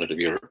continent of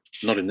Europe,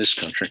 not in this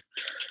country.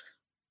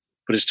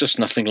 But it's just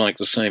nothing like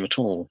the same at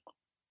all.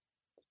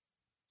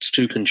 It's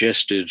too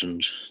congested,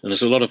 and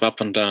there's a lot of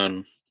up and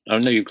down. I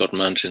know you've got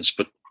mountains,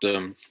 but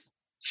to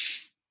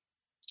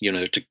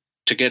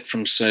get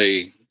from,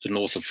 say, the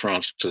north of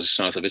France to the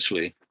south of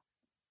Italy,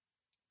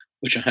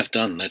 which I have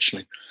done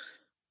actually,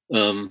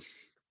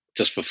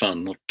 just for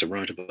fun, not to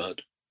write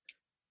about.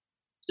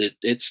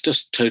 It's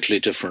just totally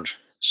different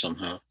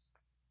somehow.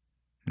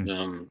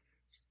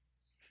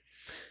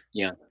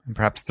 Yeah. And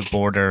perhaps the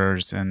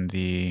borders and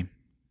the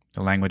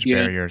language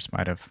barriers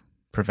might have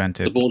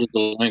prevented the border,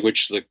 the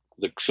language, the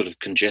sort of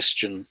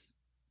congestion,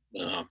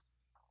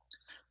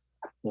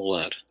 all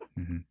that.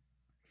 Mm-hmm.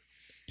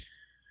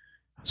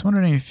 I was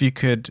wondering if you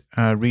could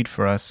read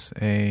for us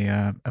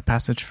a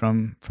passage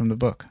from the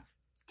book.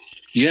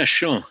 Yeah,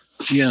 sure.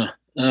 Yeah.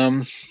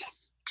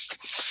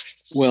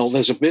 Well,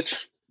 there's a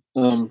bit.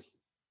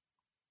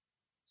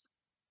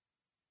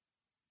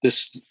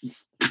 This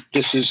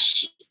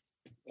is.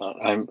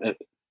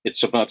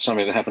 It's about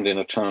something that happened in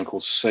a town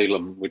called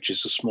Salem, which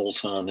is a small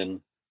town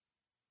in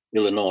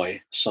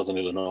Illinois, southern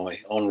Illinois,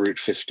 on Route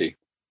 50.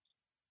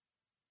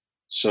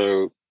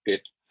 So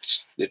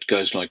it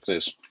goes like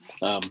this.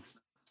 I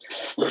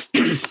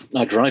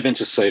drive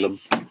into Salem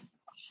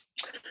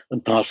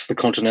and pass the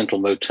Continental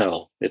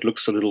Motel. It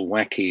looks a little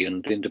wacky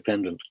and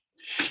independent.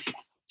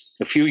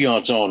 A few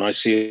yards on, I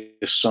see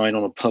a sign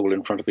on a pole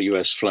in front of a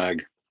US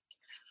flag.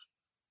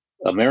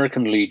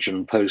 American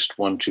Legion Post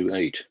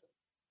 128.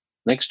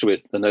 Next to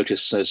it, the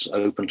notice says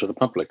open to the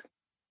public.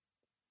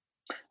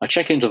 I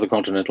check into the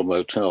Continental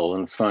Motel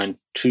and find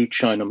 2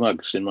 china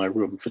mugs in my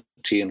room for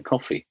tea and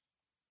coffee,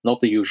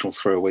 not the usual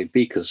throwaway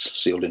beakers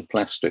sealed in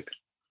plastic.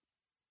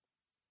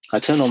 I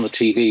turn on the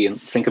TV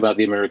and think about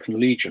the American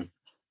Legion.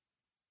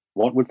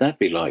 What would that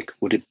be like?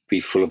 Would it be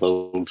full of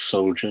old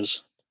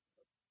soldiers?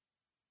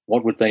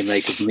 What would they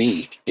make of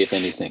me, if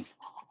anything?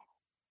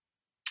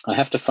 I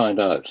have to find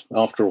out.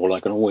 After all, I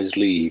can always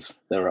leave.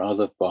 There are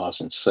other bars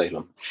in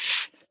Salem.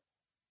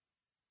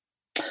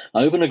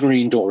 I open a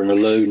green door in a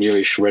low,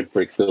 newish red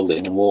brick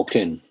building and walk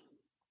in.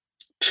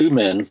 2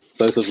 men,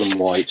 both of them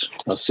white,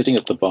 are sitting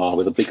at the bar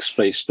with a big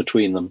space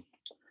between them.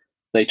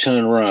 They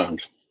turn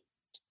around.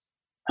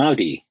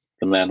 Howdy,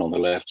 the man on the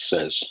left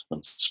says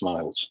and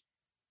smiles.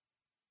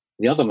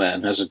 The other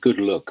man has a good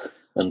look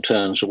and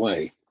turns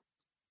away.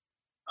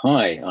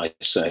 Hi, I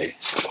say.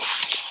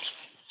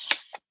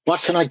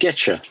 What can I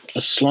get you?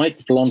 A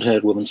slight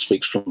blonde-haired woman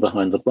speaks from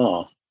behind the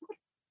bar.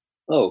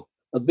 Oh,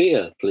 a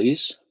beer,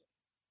 please.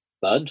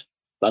 Bud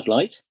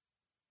Light?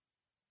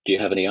 Do you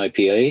have any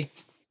IPA?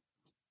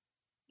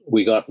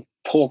 We got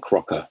Porch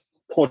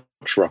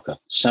Rocker,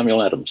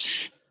 Samuel Adams.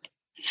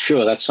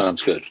 Sure, that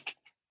sounds good.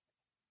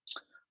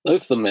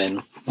 Both the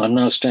men, I'm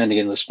now standing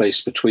in the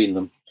space between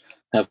them,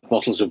 have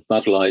bottles of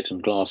Bud Light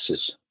and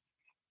glasses.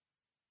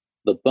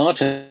 The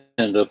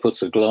bartender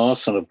puts a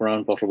glass and a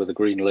brown bottle with a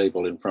green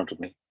label in front of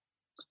me.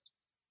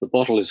 The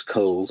bottle is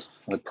cold.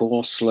 I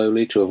pour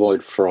slowly to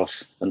avoid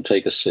froth and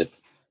take a sip.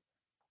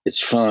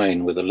 It's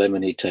fine with a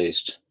lemony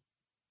taste.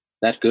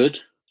 That good?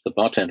 The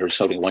bartender is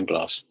holding a wine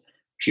glass.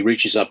 She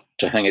reaches up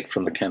to hang it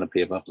from the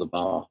canopy above the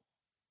bar.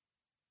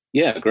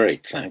 Yeah,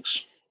 great,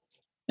 thanks.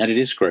 And it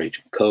is great,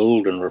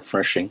 cold and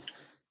refreshing,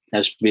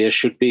 as beer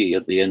should be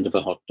at the end of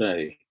a hot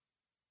day.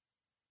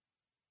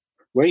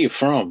 Where are you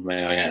from,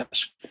 may I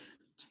ask?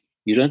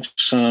 You don't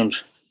sound...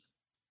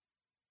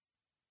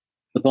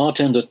 The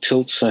bartender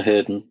tilts her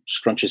head and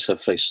scrunches her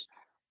face.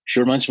 She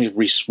reminds me of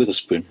Reese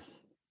Witherspoon.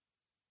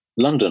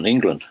 London,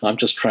 England. I'm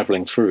just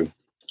travelling through.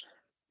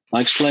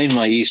 I explain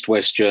my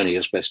east-west journey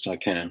as best I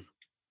can.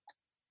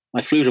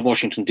 I flew to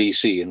Washington,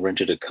 D.C. and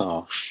rented a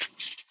car.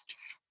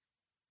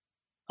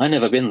 I've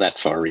never been that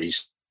far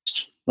east,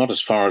 not as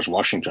far as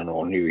Washington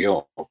or New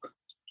York.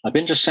 I've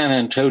been to San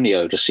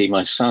Antonio to see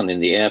my son in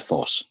the Air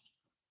Force.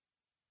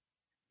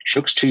 She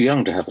looks too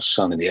young to have a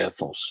son in the Air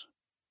Force.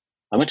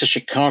 I went to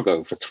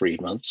Chicago for 3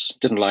 months.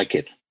 Didn't like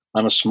it.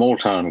 I'm a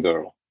small-town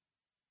girl.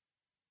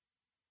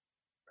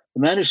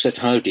 The man who said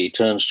howdy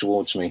turns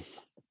towards me,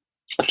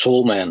 a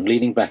tall man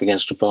leaning back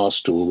against a bar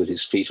stool with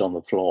his feet on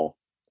the floor.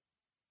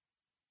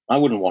 I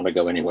wouldn't want to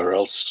go anywhere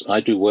else.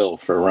 I do well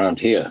for around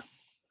here.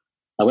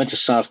 I went to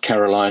South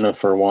Carolina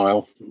for a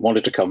while,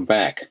 wanted to come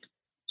back.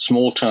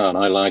 Small town,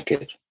 I like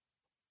it.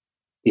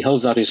 He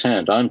holds out his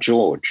hand. I'm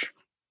George.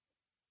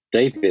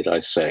 David,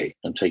 I say,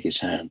 and take his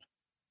hand.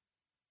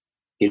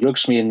 He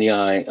looks me in the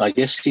eye. I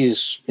guess he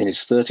is in his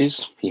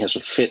 30s. He has a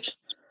fit,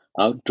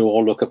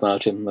 outdoor look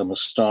about him, a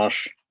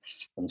moustache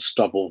and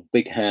stubble,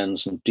 big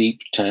hands and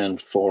deep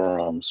tanned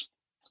forearms.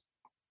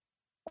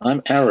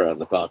 I'm Ara,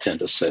 the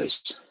bartender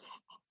says.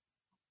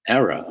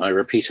 Ara, I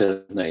repeat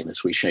her name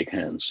as we shake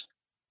hands.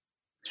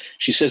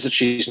 She says that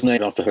she's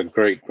named after her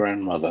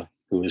great-grandmother,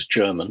 who was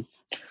German,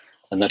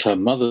 and that her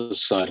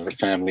mother's side of the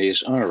family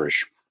is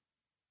Irish.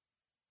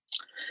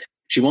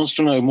 She wants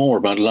to know more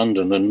about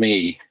London and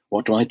me.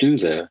 What do I do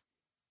there?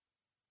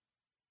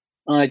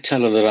 I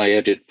tell her that I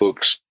edit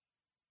books.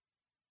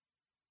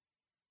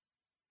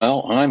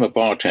 Well, I'm a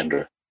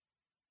bartender.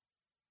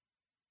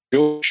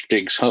 George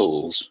digs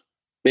holes,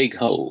 big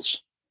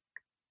holes.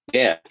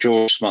 Yeah,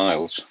 George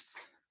smiles.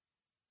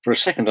 For a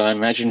second, I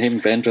imagine him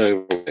bent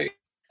over me.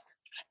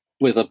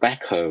 With a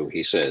backhoe,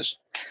 he says.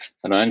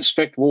 And I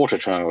inspect water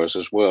towers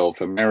as well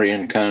for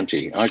Marion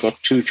County. I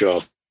got 2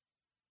 jobs.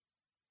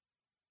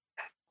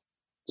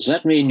 Does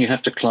that mean you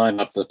have to climb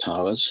up the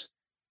towers?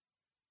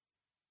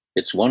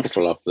 It's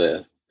wonderful up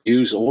there.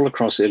 Views all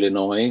across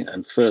Illinois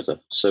and further.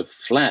 So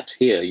flat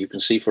here, you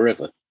can see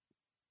forever.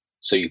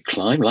 So you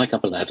climb like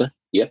up a ladder?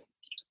 Yep.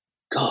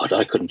 God,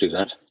 I couldn't do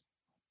that.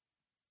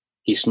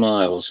 He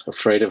smiles,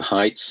 afraid of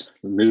heights.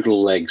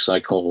 Noodle legs, I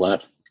call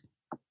that.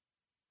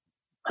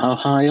 How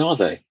high are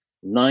they?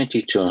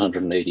 90 to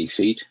 180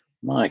 feet.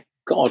 My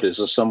God, is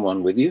there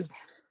someone with you?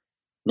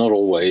 Not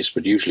always,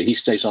 but usually he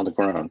stays on the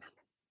ground.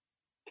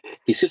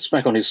 He sits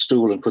back on his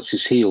stool and puts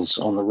his heels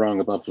on the rung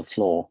above the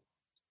floor.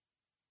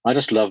 I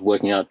just love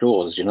working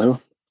outdoors, you know.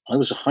 I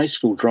was a high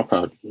school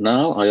dropout.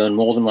 Now I earn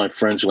more than my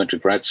friends who went to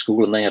grad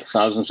school and they have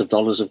thousands of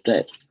dollars of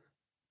debt.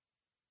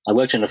 I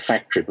worked in a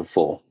factory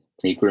before.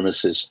 He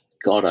grimaces.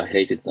 God, I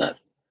hated that.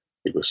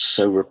 It was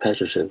so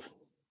repetitive.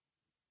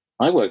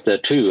 I worked there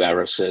too,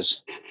 Ara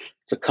says.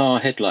 The car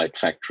headlight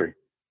factory.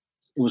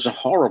 It was a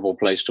horrible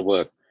place to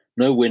work.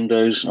 No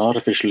windows,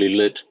 artificially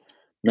lit,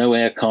 no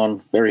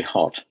aircon, very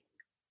hot.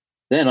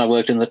 Then I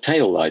worked in the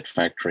tail light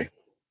factory.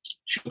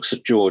 She looks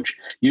at George.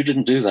 You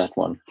didn't do that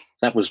one.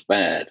 That was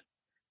bad.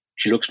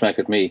 She looks back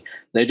at me.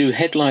 They do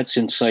headlights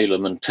in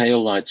Salem and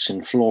tail lights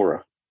in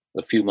Flora,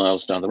 a few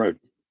miles down the road.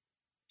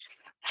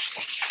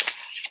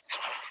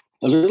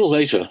 A little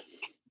later,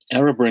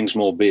 Ara brings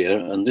more beer,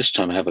 and this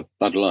time I have a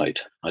Bud Light.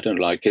 I don't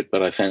like it,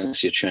 but I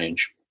fancy a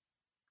change.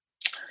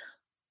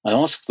 I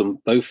ask them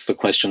both the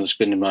question that's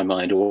been in my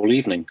mind all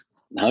evening.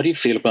 How do you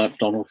feel about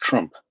Donald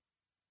Trump?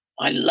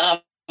 I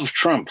love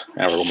Trump,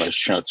 Ara almost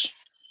shouts.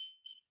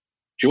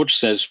 George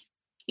says,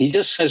 he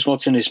just says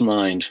what's in his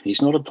mind.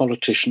 He's not a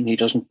politician. He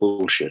doesn't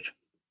bullshit.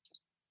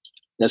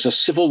 There's a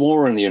civil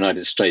war in the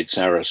United States,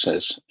 Ara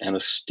says, and a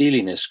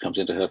steeliness comes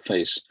into her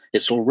face.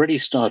 It's already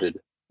started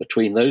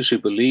between those who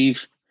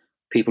believe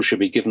people should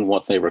be given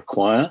what they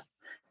require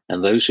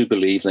and those who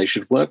believe they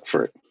should work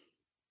for it.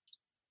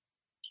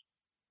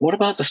 What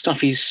about the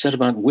stuff he's said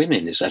about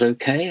women? Is that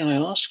okay, I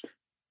ask?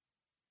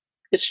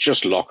 It's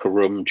just locker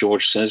room,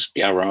 George says,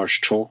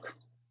 garage talk.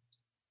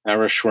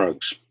 Ara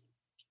shrugs.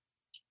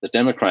 The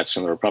Democrats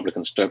and the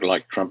Republicans don't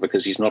like Trump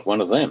because he's not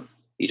one of them.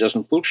 He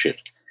doesn't bullshit.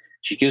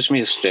 She gives me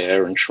a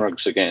stare and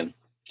shrugs again.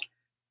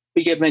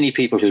 We get many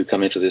people who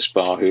come into this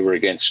bar who are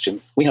against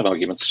him. We have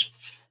arguments.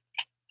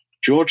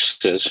 George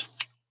says,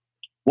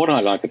 what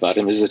I like about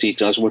him is that he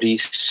does what he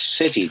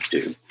said he'd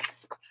do.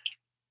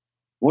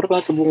 What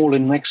about the wall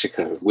in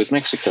Mexico? With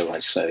Mexico, I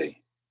say.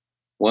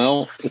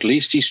 Well, at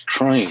least he's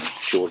trying,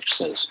 George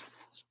says.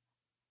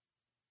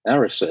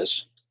 Ara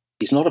says,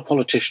 he's not a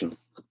politician.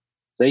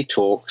 They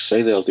talk,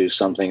 say they'll do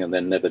something, and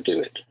then never do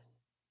it.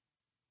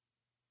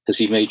 Has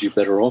he made you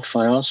better off,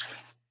 I ask?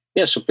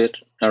 Yes, a bit,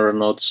 Ara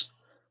nods.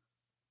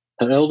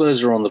 Her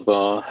elbows are on the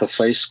bar, her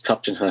face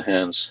cupped in her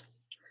hands.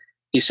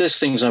 He says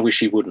things I wish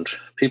he wouldn't.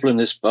 People in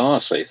this bar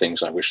say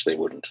things I wish they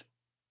wouldn't.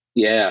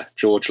 Yeah,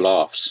 George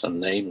laughs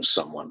and names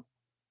someone.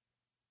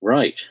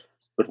 Right,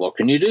 but what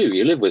can you do?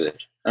 You live with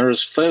it.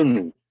 Ara's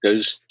phone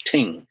goes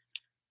ting.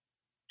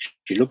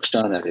 She looks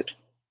down at it.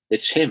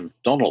 It's him,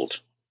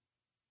 Donald.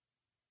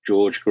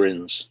 George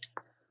grins.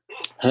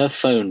 Her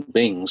phone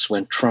bings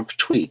when Trump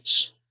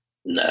tweets.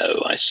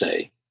 No, I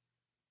say.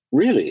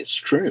 Really, it's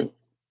true.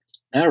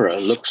 Ara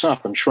looks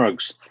up and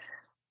shrugs.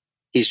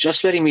 He's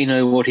just letting me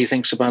know what he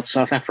thinks about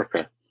South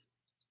Africa.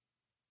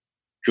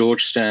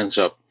 George stands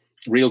up.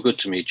 Real good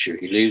to meet you.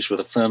 He leaves with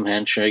a firm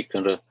handshake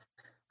and a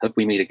hope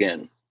we meet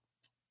again.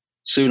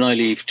 Soon I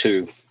leave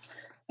too.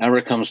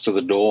 Ara comes to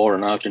the door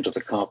and out into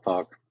the car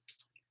park.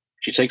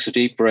 She takes a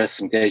deep breath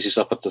and gazes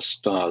up at the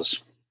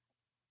stars.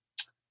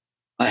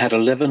 I had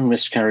 11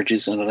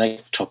 miscarriages and an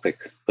ectopic,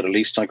 but at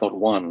least I got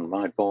one,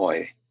 my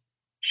boy.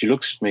 She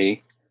looks at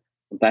me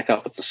and back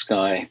up at the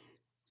sky.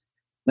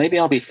 Maybe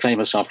I'll be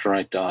famous after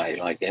I die,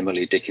 like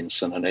Emily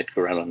Dickinson and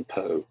Edgar Allan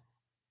Poe.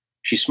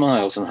 She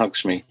smiles and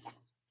hugs me.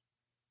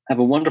 Have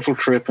a wonderful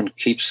trip and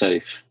keep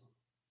safe.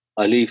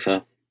 I leave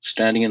her,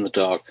 standing in the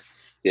dark,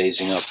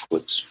 gazing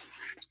upwards.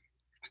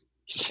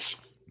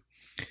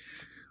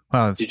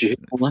 Wow. Did you hear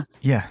all that?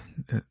 Yeah.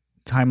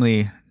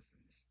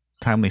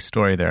 Timely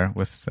story there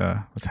with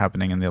what's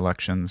happening in the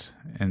elections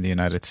in the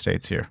United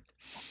States here.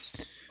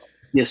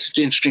 Yes, it's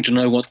interesting to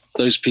know what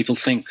those people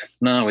think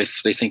now.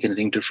 If they think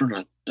anything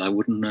different, I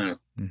wouldn't know.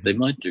 Mm-hmm. They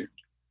might do.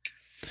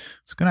 I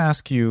was going to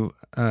ask you,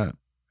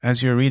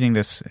 as you're reading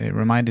this, it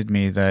reminded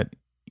me that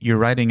you're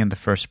writing in the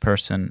first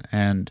person,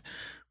 and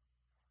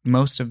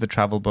most of the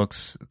travel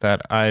books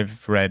that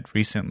I've read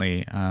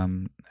recently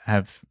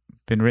have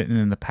been written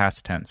in the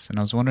past tense. And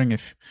I was wondering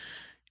if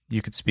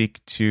you could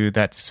speak to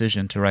that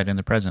decision to write in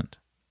the present.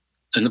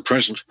 In the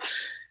present?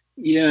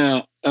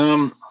 Yeah.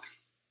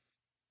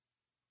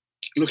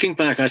 Looking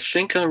back, I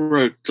think I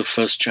wrote the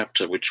first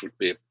chapter, which would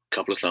be a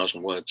couple of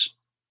thousand words,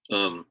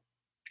 in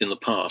the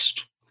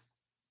past.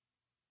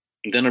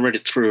 And then I read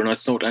it through and I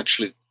thought,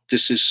 actually,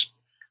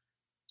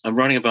 I'm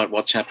writing about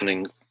what's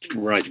happening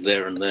right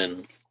there and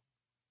then.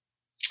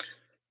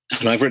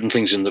 And I've written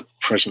things in the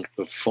present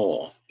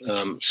before.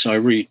 So I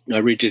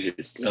redid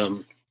it.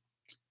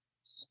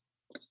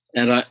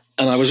 And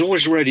I was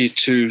always ready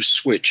to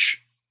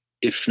switch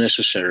if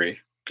necessary.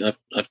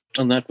 I've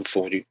done that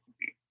before.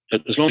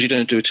 As long as you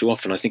don't do it too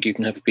often, I think you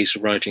can have a piece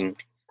of writing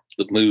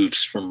that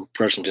moves from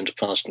present into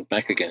past and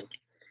back again.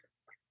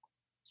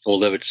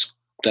 Although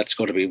that's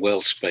got to be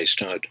well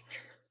spaced out.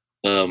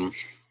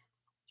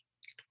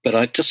 But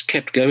I just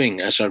kept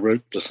going as I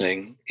wrote the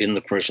thing in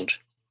the present.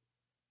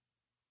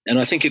 And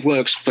I think it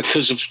works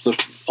because of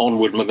the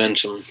onward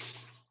momentum.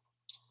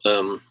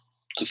 The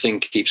thing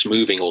keeps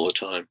moving all the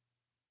time.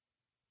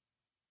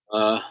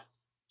 I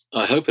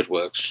hope it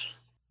works.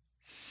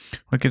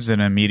 What gives an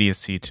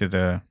immediacy to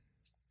the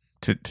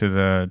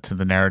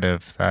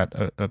narrative that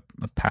a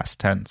past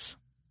tense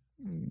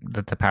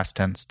that the past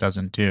tense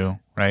doesn't do,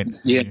 right?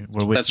 Yeah,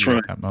 we're with you right.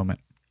 At that moment.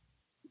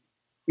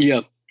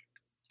 Yeah,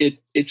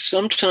 it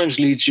sometimes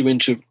leads you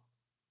into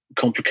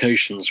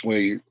complications where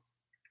you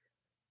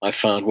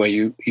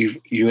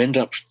end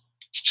up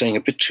saying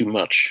a bit too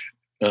much,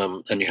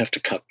 and you have to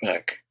cut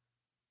back.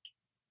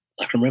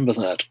 I can remember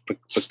that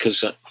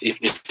because if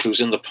it was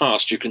in the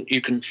past, you can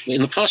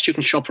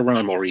shop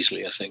around more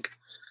easily. I think,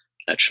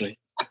 actually,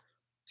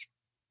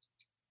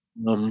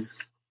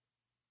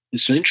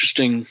 it's an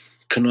interesting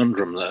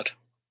conundrum, that,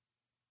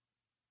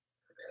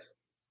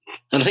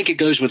 and I think it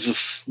goes with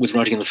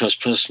writing in the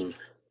first person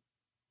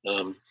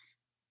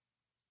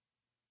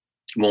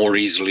more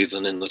easily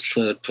than in the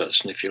third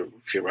person if you're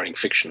writing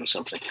fiction or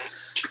something.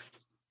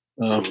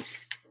 I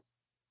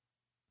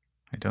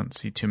don't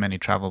see too many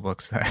travel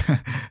books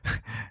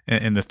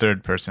in the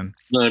third person.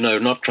 No,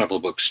 not travel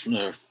books.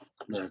 No.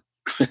 No.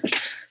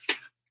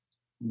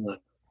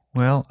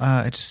 Well,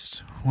 I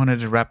just wanted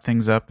to wrap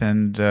things up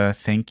and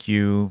thank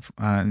you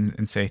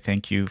and say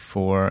thank you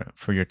for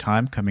your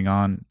time coming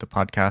on the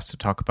podcast to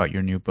talk about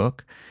your new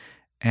book.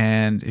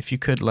 And if you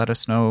could let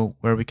us know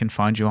where we can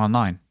find you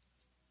online.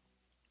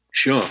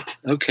 Sure.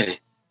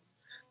 Okay.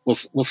 Well,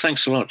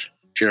 thanks a lot,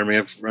 Jeremy.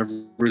 I've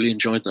really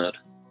enjoyed that,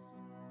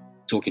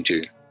 talking to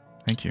you.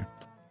 Thank you.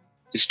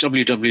 It's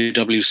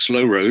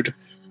www.slowroad,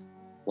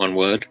 one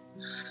word,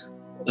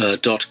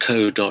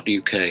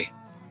 .co.uk.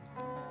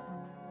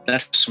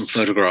 That's some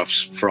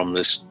photographs from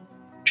this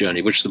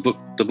journey, which the book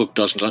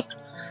doesn't. I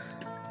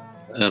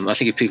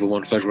think if people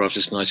want photographs,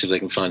 it's nice if they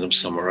can find them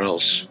somewhere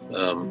else.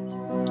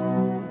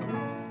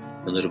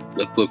 And that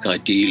a book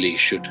ideally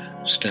should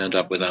stand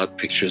up without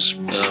pictures.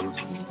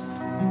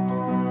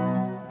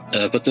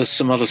 But there's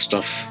some other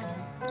stuff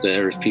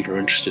there if people are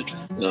interested,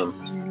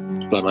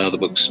 by my other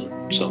books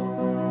and so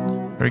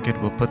on. Very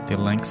good. We'll put the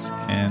links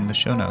in the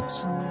show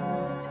notes.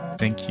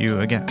 Thank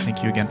you again.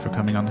 Thank you again for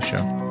coming on the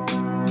show.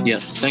 Yeah,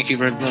 thank you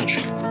very much.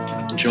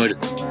 Enjoyed it.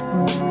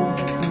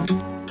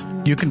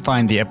 You can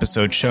find the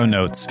episode show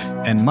notes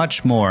and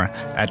much more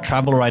at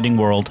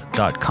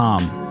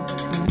travelwritingworld.com.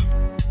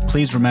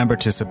 Please remember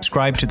to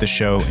subscribe to the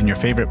show in your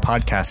favorite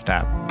podcast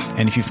app.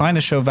 And if you find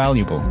the show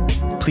valuable,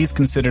 please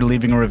consider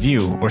leaving a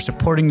review or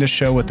supporting the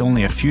show with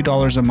only a few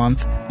dollars a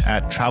month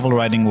at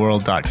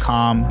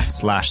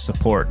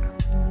travelwritingworld.com/support.